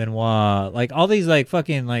 Chris Benoit, like all these, like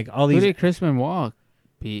fucking, like all these. Who did Chris Benoit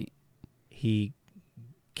beat? He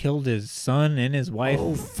killed his son and his wife.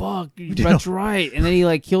 Oh fuck, that's right. And then he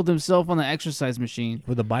like killed himself on the exercise machine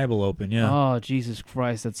with the Bible open. Yeah. Oh Jesus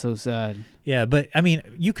Christ, that's so sad. Yeah, but I mean,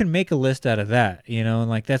 you can make a list out of that, and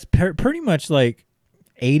like that's pretty much like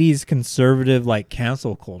 80s conservative like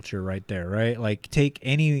cancel culture right there, right? Like take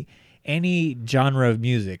any genre of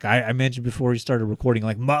music. I mentioned before we started recording,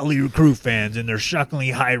 like Motley Crue fans and their shockingly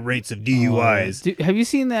high rates of DUIs. Dude, have you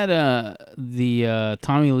seen that the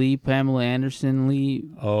Tommy Lee, Pamela Anderson Lee?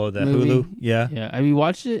 Oh, the movie? Hulu? Yeah. Have you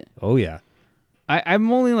watched it? Oh yeah.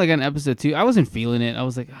 I'm only like on episode 2. I wasn't feeling it. I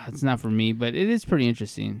was like, it's not for me, but it is pretty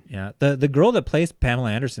interesting. Yeah. The girl that plays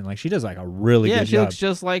Pamela Anderson, like she does like a really good job. Yeah, she looks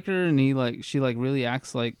just like her, and she really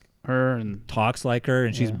acts like her and talks like her,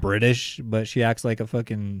 and she's British, but she acts like a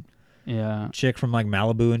fucking chick from like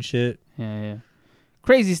Malibu and shit. Yeah.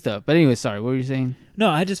 Crazy stuff. But anyway, sorry, what were you saying? No,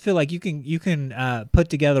 I just feel like you can put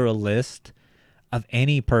together a list of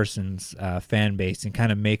any person's fan base and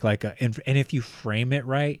kind of make like and if you frame it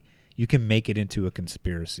right, you can make it into a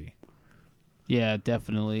conspiracy. Yeah,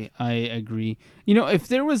 definitely. I agree. If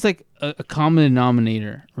there was like a common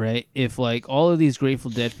denominator, right? If like all of these Grateful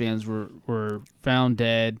Dead fans were found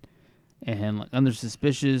dead and like under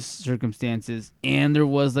suspicious circumstances, and there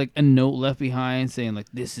was like a note left behind saying like,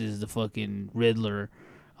 this is the fucking Riddler,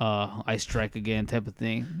 I strike again type of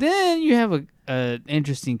thing, then you have a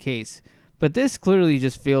interesting case. But this clearly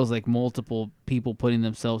just feels like multiple people putting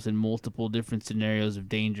themselves in multiple different scenarios of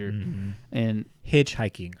danger. And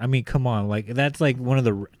hitchhiking. I mean, come on, like that's like one of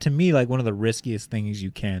the riskiest things you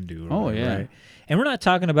can do. Right? And we're not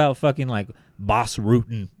talking about fucking like boss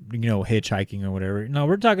rooting, hitchhiking or whatever. No,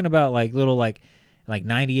 we're talking about like little like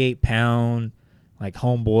 98-pound like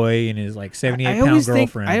homeboy and his like 78-pound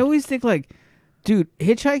girlfriend. I always think like, dude,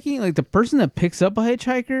 hitchhiking, like the person that picks up a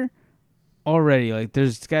hitchhiker. Already, like,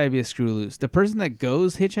 there's got to be a screw loose. The person that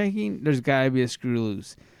goes hitchhiking, there's got to be a screw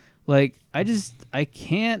loose. Like, I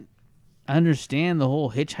can't understand the whole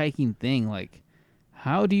hitchhiking thing. Like,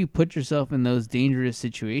 how do you put yourself in those dangerous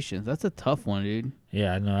situations? That's a tough one, dude.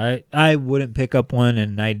 Yeah, no, I wouldn't pick up one,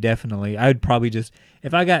 and I'd probably just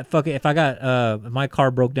if my car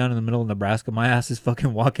broke down in the middle of Nebraska, my ass is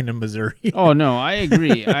fucking walking to Missouri. Oh no, I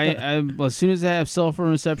agree. I as soon as I have cell phone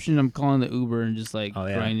reception, I'm calling the Uber and just like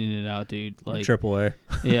grinding it out, dude. Like AAA.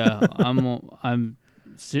 Yeah, I'm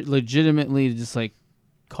legitimately just like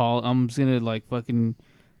I'm just gonna like fucking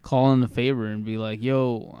call in a favor and be like,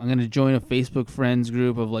 yo, I'm gonna join a Facebook friends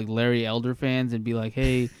group of like Larry Elder fans and be like,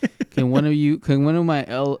 hey, can one of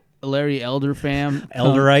my Larry Elder fam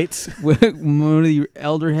Elderites one of the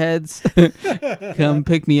elder heads come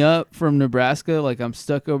pick me up from Nebraska? Like, I'm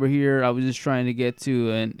stuck over here. I was just trying to get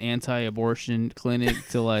to an anti-abortion clinic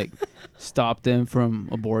to like stop them from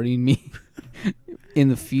aborting me in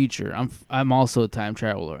the future. I'm also a time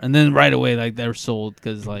traveler. And then right away, like, they're sold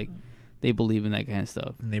because like they believe in that kind of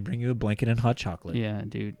stuff. And they bring you a blanket and hot chocolate. Yeah,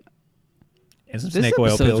 dude. And some snake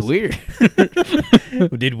oil pills. Weird.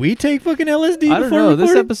 Did we take fucking LSD? I don't know.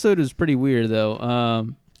 This episode is pretty weird though.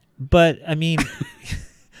 But I mean,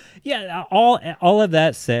 yeah. All of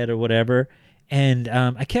that said, or whatever, and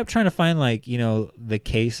I kept trying to find like the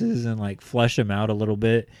cases and like flesh them out a little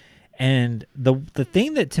bit. And the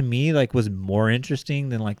thing that to me like was more interesting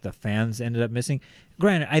than like the fans ended up missing.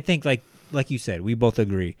 Granted, I think like you said, we both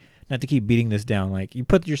agree. Not to keep beating this down, like you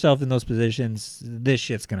put yourself in those positions, this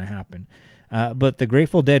shit's gonna happen. But the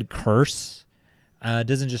Grateful Dead curse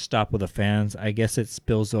doesn't just stop with the fans. I guess it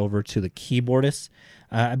spills over to the keyboardists.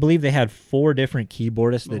 I believe they had 4 different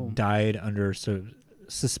keyboardists that died under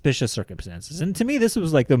suspicious circumstances. And to me, this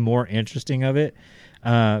was like the more interesting of it.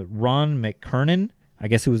 Ron McKernan, I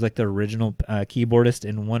guess who was like the original keyboardist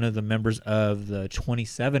and one of the members of the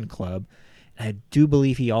 27 Club. I do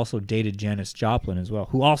believe he also dated Janis Joplin as well,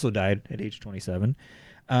 who also died at age 27.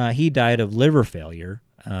 He died of liver failure,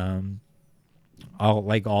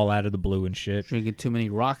 all out of the blue and shit. Drinking too many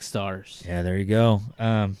rock stars. Yeah, there you go.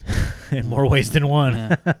 In more ways than one.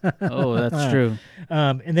 Yeah. Oh, that's true.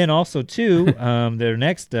 And then also, too, their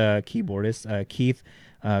next keyboardist, Keith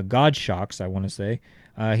Godshocks, I want to say,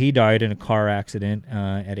 he died in a car accident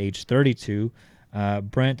at age 32.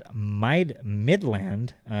 Brent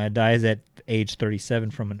Midland dies at age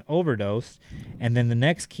 37 from an overdose. And then the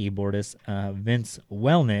next keyboardist, Vince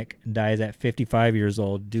Welnick, dies at 55 years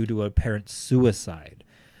old due to apparent suicide.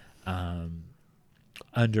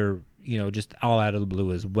 Under, just all out of the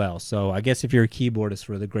blue as well. So I guess if you're a keyboardist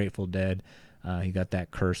for the Grateful Dead, you got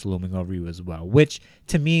that curse looming over you as well. Which,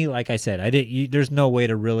 to me, like I said, there's no way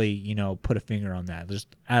to really, put a finger on that. Just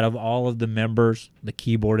out of all of the members, the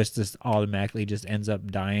keyboardist just automatically just ends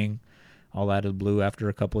up dying all out of the blue after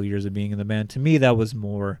a couple of years of being in the band. To me, that was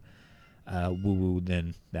more woo-woo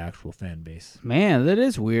than the actual fan base. Man, that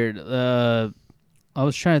is weird. I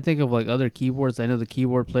was trying to think of like other keyboards. I know the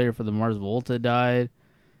keyboard player for the Mars Volta died.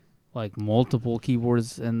 Like multiple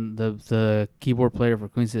keyboards, and the keyboard player for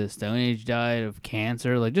Queens of the Stone Age died of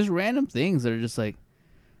cancer. Like just random things that are just like,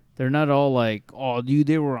 they're not all like, oh dude,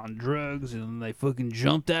 they were on drugs and they fucking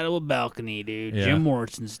jumped out of a balcony, dude, Jim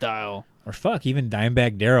Morrison style. Or fuck, even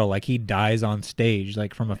Dimebag Darrell, like he dies on stage,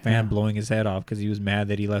 like from a fan blowing his head off because he was mad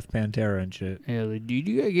that he left Pantera and shit. Yeah, like, dude,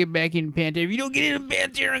 you gotta get back in Pantera. If you don't get in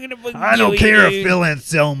Pantera, I'm gonna fucking I don't kill care you, if Phil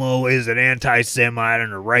Anselmo is an anti-Semite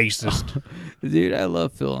and a racist. Dude, I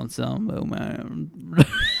love Phil Anselmo, man.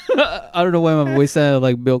 I don't know why my voice sounded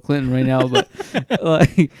like Bill Clinton right now, but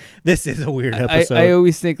like this is a weird episode. I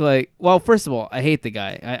always think like, well, first of all, I hate the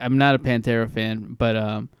guy. I'm not a Pantera fan, but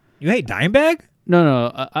you hate Dimebag?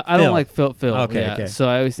 No, I don't like Phil. Okay, okay. So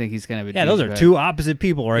I always think he's kind of a douchebag. Those are two opposite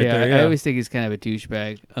people right there. Yeah. I always think he's kind of a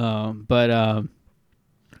douchebag. But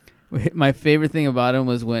my favorite thing about him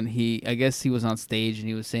was when I guess he was on stage and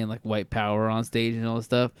he was saying like white power on stage and all this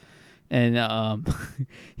stuff. And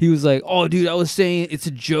he was like, oh, dude, I was saying it's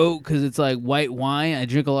a joke because it's like white wine. I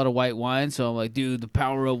drink a lot of white wine. So I'm like, dude, the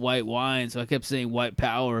power of white wine. So I kept saying white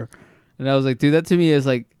power. And I was like, dude, that to me is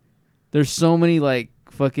like, there's so many like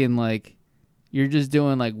fucking like, you're just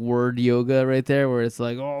doing like word yoga right there where it's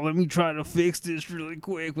like, oh, let me try to fix this really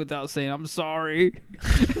quick without saying I'm sorry.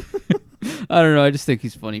 I don't know. I just think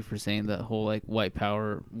he's funny for saying that whole like white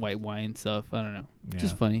power, white wine stuff. I don't know. Yeah.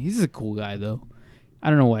 Just funny. He's a cool guy though. I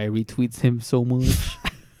don't know why I retweets him so much.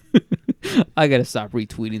 I gotta stop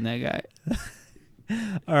retweeting that guy.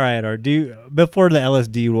 All right, Art. Before the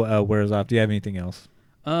LSD wears off, do you have anything else?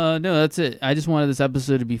 No, that's it. I just wanted this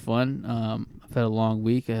episode to be fun. I've had a long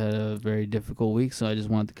week. I had a very difficult week, so I just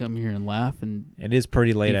wanted to come here and laugh. And it is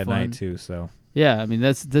pretty late at night too, so yeah. I mean,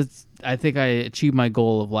 that's. I think I achieved my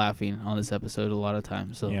goal of laughing on this episode a lot of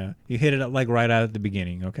times. So yeah, you hit it up like right out at the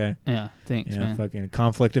beginning. Okay. Yeah. Thanks, man. Fucking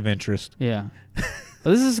conflict of interest. Yeah.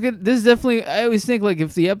 Well, this is good. This is definitely. I always think like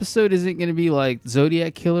if the episode isn't going to be like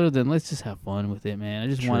Zodiac Killer, then let's just have fun with it, man.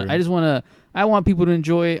 I want people to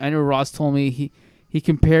enjoy it. I know Ross told me he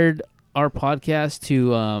compared our podcast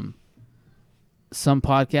to some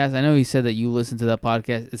podcast. I know he said that you listen to that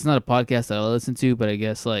podcast. It's not a podcast that I listen to, but I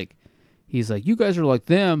guess like he's like, you guys are like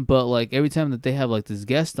them, but like every time that they have like this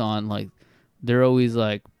guest on, like they're always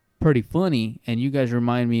like pretty funny, and you guys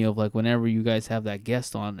remind me of like whenever you guys have that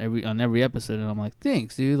guest on every episode, and I'm like,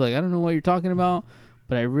 thanks, dude. Like I don't know what you're talking about,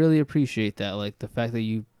 but I really appreciate that. Like the fact that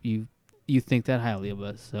you think that highly of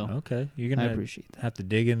us. So okay, you're gonna have to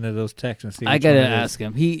dig into those texts and see. I gotta ask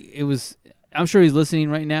him. I'm sure he's listening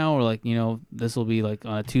right now, or like this will be like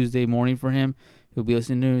on a Tuesday morning for him. He'll be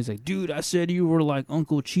listening to it. He's like, dude, I said you were like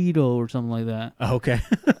Uncle Cheeto or something like that. Okay.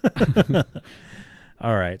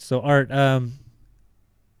 All right. So Art,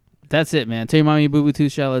 that's it, man. Tell your mommy, boo boo,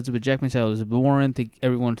 tooth, shout outs, but Jackman, shout outs, Warren. Thank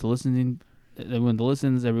everyone to listening, everyone that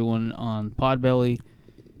listens, everyone on Podbelly.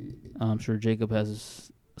 I'm sure Jacob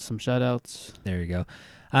has some shout outs. There you go.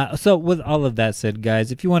 So with all of that said,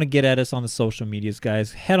 guys, if you want to get at us on the social medias,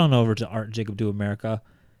 guys, head on over to Art and Jacob Do America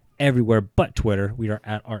everywhere but Twitter. We are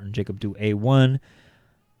at Art and Jacob Do A1.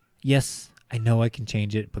 Yes, I know I can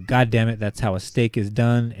change it, but god damn it, that's how a steak is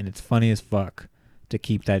done, and it's funny as fuck to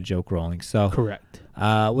keep that joke rolling. So correct.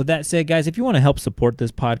 With that said, guys, if you want to help support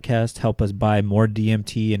this podcast, help us buy more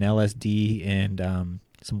DMT and LSD and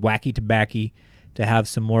some wacky tobacco to have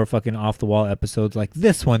some more fucking off-the-wall episodes like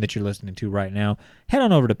this one that you're listening to right now, head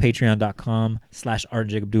on over to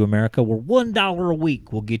patreon.com/ArtJacobDoAmerica, where $1 a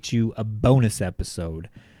week will get you a bonus episode.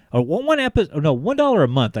 Or $1 a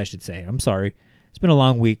month, I should say. I'm sorry. It's been a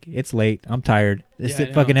long week. It's late. I'm tired. This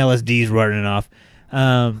fucking LSD's running off.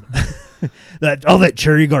 All that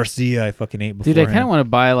Cherry Garcia I fucking ate before. Dude, I kind of want to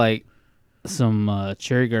buy like some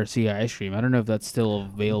Cherry Garcia ice cream. I don't know if that's still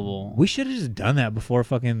available. We should have just done that before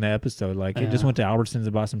fucking the episode. Like, it just went to Albertsons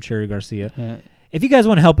and bought some Cherry Garcia. Yeah. If you guys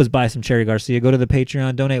want to help us buy some Cherry Garcia, go to the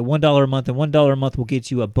Patreon, donate $1 a month, and $1 a month will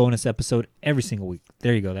get you a bonus episode every single week.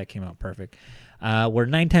 There you go. That came out perfect. where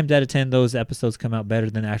 9 times out of 10, those episodes come out better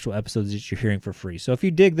than the actual episodes that you're hearing for free. So if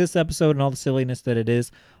you dig this episode and all the silliness that it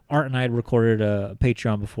is, Art and I had recorded a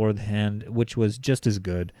Patreon beforehand, which was just as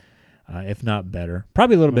good, if not better.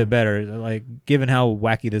 Probably a little bit better, like given how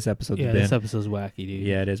wacky this episode's been. Yeah, this episode's wacky, dude.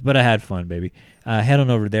 Yeah, it is. But I had fun, baby. Head on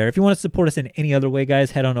over there. If you want to support us in any other way,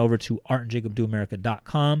 guys, head on over to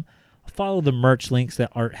artandjacobdoamerica.com. Follow the merch links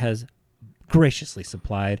that Art has graciously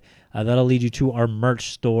supplied. That'll lead you to our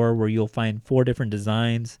merch store where you'll find 4 different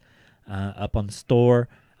designs up on the store.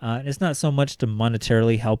 And it's not so much to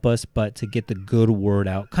monetarily help us, but to get the good word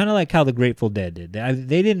out, kind of like how the Grateful Dead did.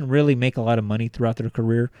 They didn't really make a lot of money throughout their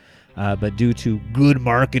career, but due to good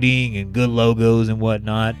marketing and good logos and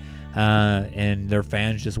whatnot, and their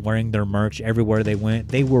fans just wearing their merch everywhere they went,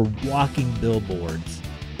 they were walking billboards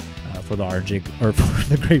for the or for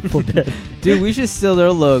the Grateful Dead. Dude, we should steal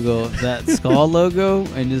their logo, that skull logo,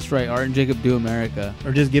 and just write Art and Jacob Do America.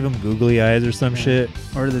 Or just give them googly eyes or some shit.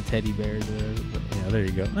 Or the teddy bears or whatever. Yeah, there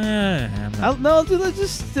you go. No, dude, let's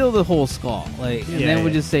just steal the whole skull. And then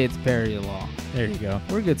we'll just say it's parody of law. There you go.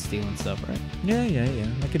 We're good stealing stuff, right? Yeah.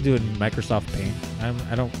 I could do it in Microsoft Paint.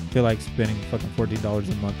 I don't feel like spending fucking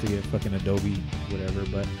 $14 a month to get fucking Adobe whatever.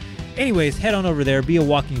 But anyways, head on over there. Be a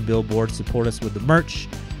walking billboard. Support us with the merch.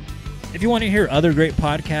 If you want to hear other great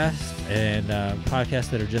podcasts and podcasts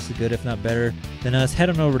that are just as good, if not better, than us, head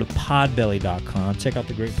on over to podbelly.com. Check out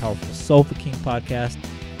the Great Powerful Sofa King podcast.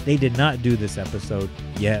 They did not do this episode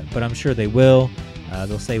yet, but I'm sure they will.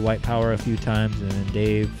 They'll say white power a few times, and then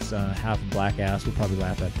Dave's half black ass will probably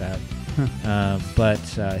laugh at that. But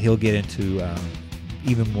he'll get into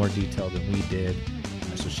even more detail than we did.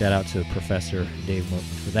 So shout out to Professor Dave Moten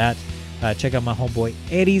for that. Check out my homeboy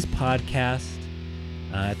Eddie's podcast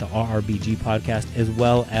at the RRBG podcast, as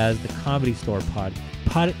well as the Comedy Store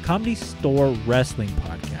Comedy Store Wrestling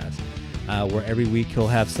podcast, where every week he'll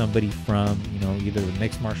have somebody from either the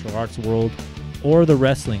mixed martial arts world or the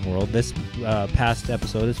wrestling world. This past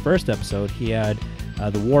episode, his first episode, he had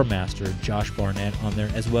the War Master, Josh Barnett, on there,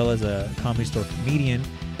 as well as a Comedy Store comedian,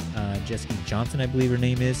 Jessica Johnson, I believe her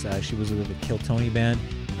name is. She was with the Kill Tony band.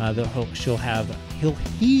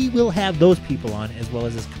 He will have those people on, as well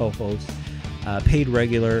as his co-host, paid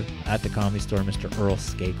regular at the Comedy Store, Mr. Earl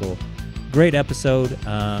Skakel. Great episode.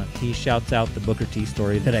 He shouts out the Booker T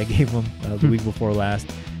story that I gave him the week before last.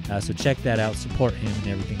 So check that out. Support him and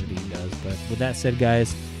everything that he does. But with that said,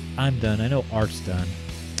 guys, I'm done. I know Art's done.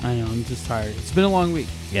 I know. I'm just tired. It's been a long week.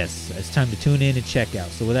 Yes. It's time to tune in and check out.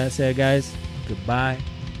 So with that said, guys, goodbye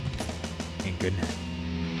and good night.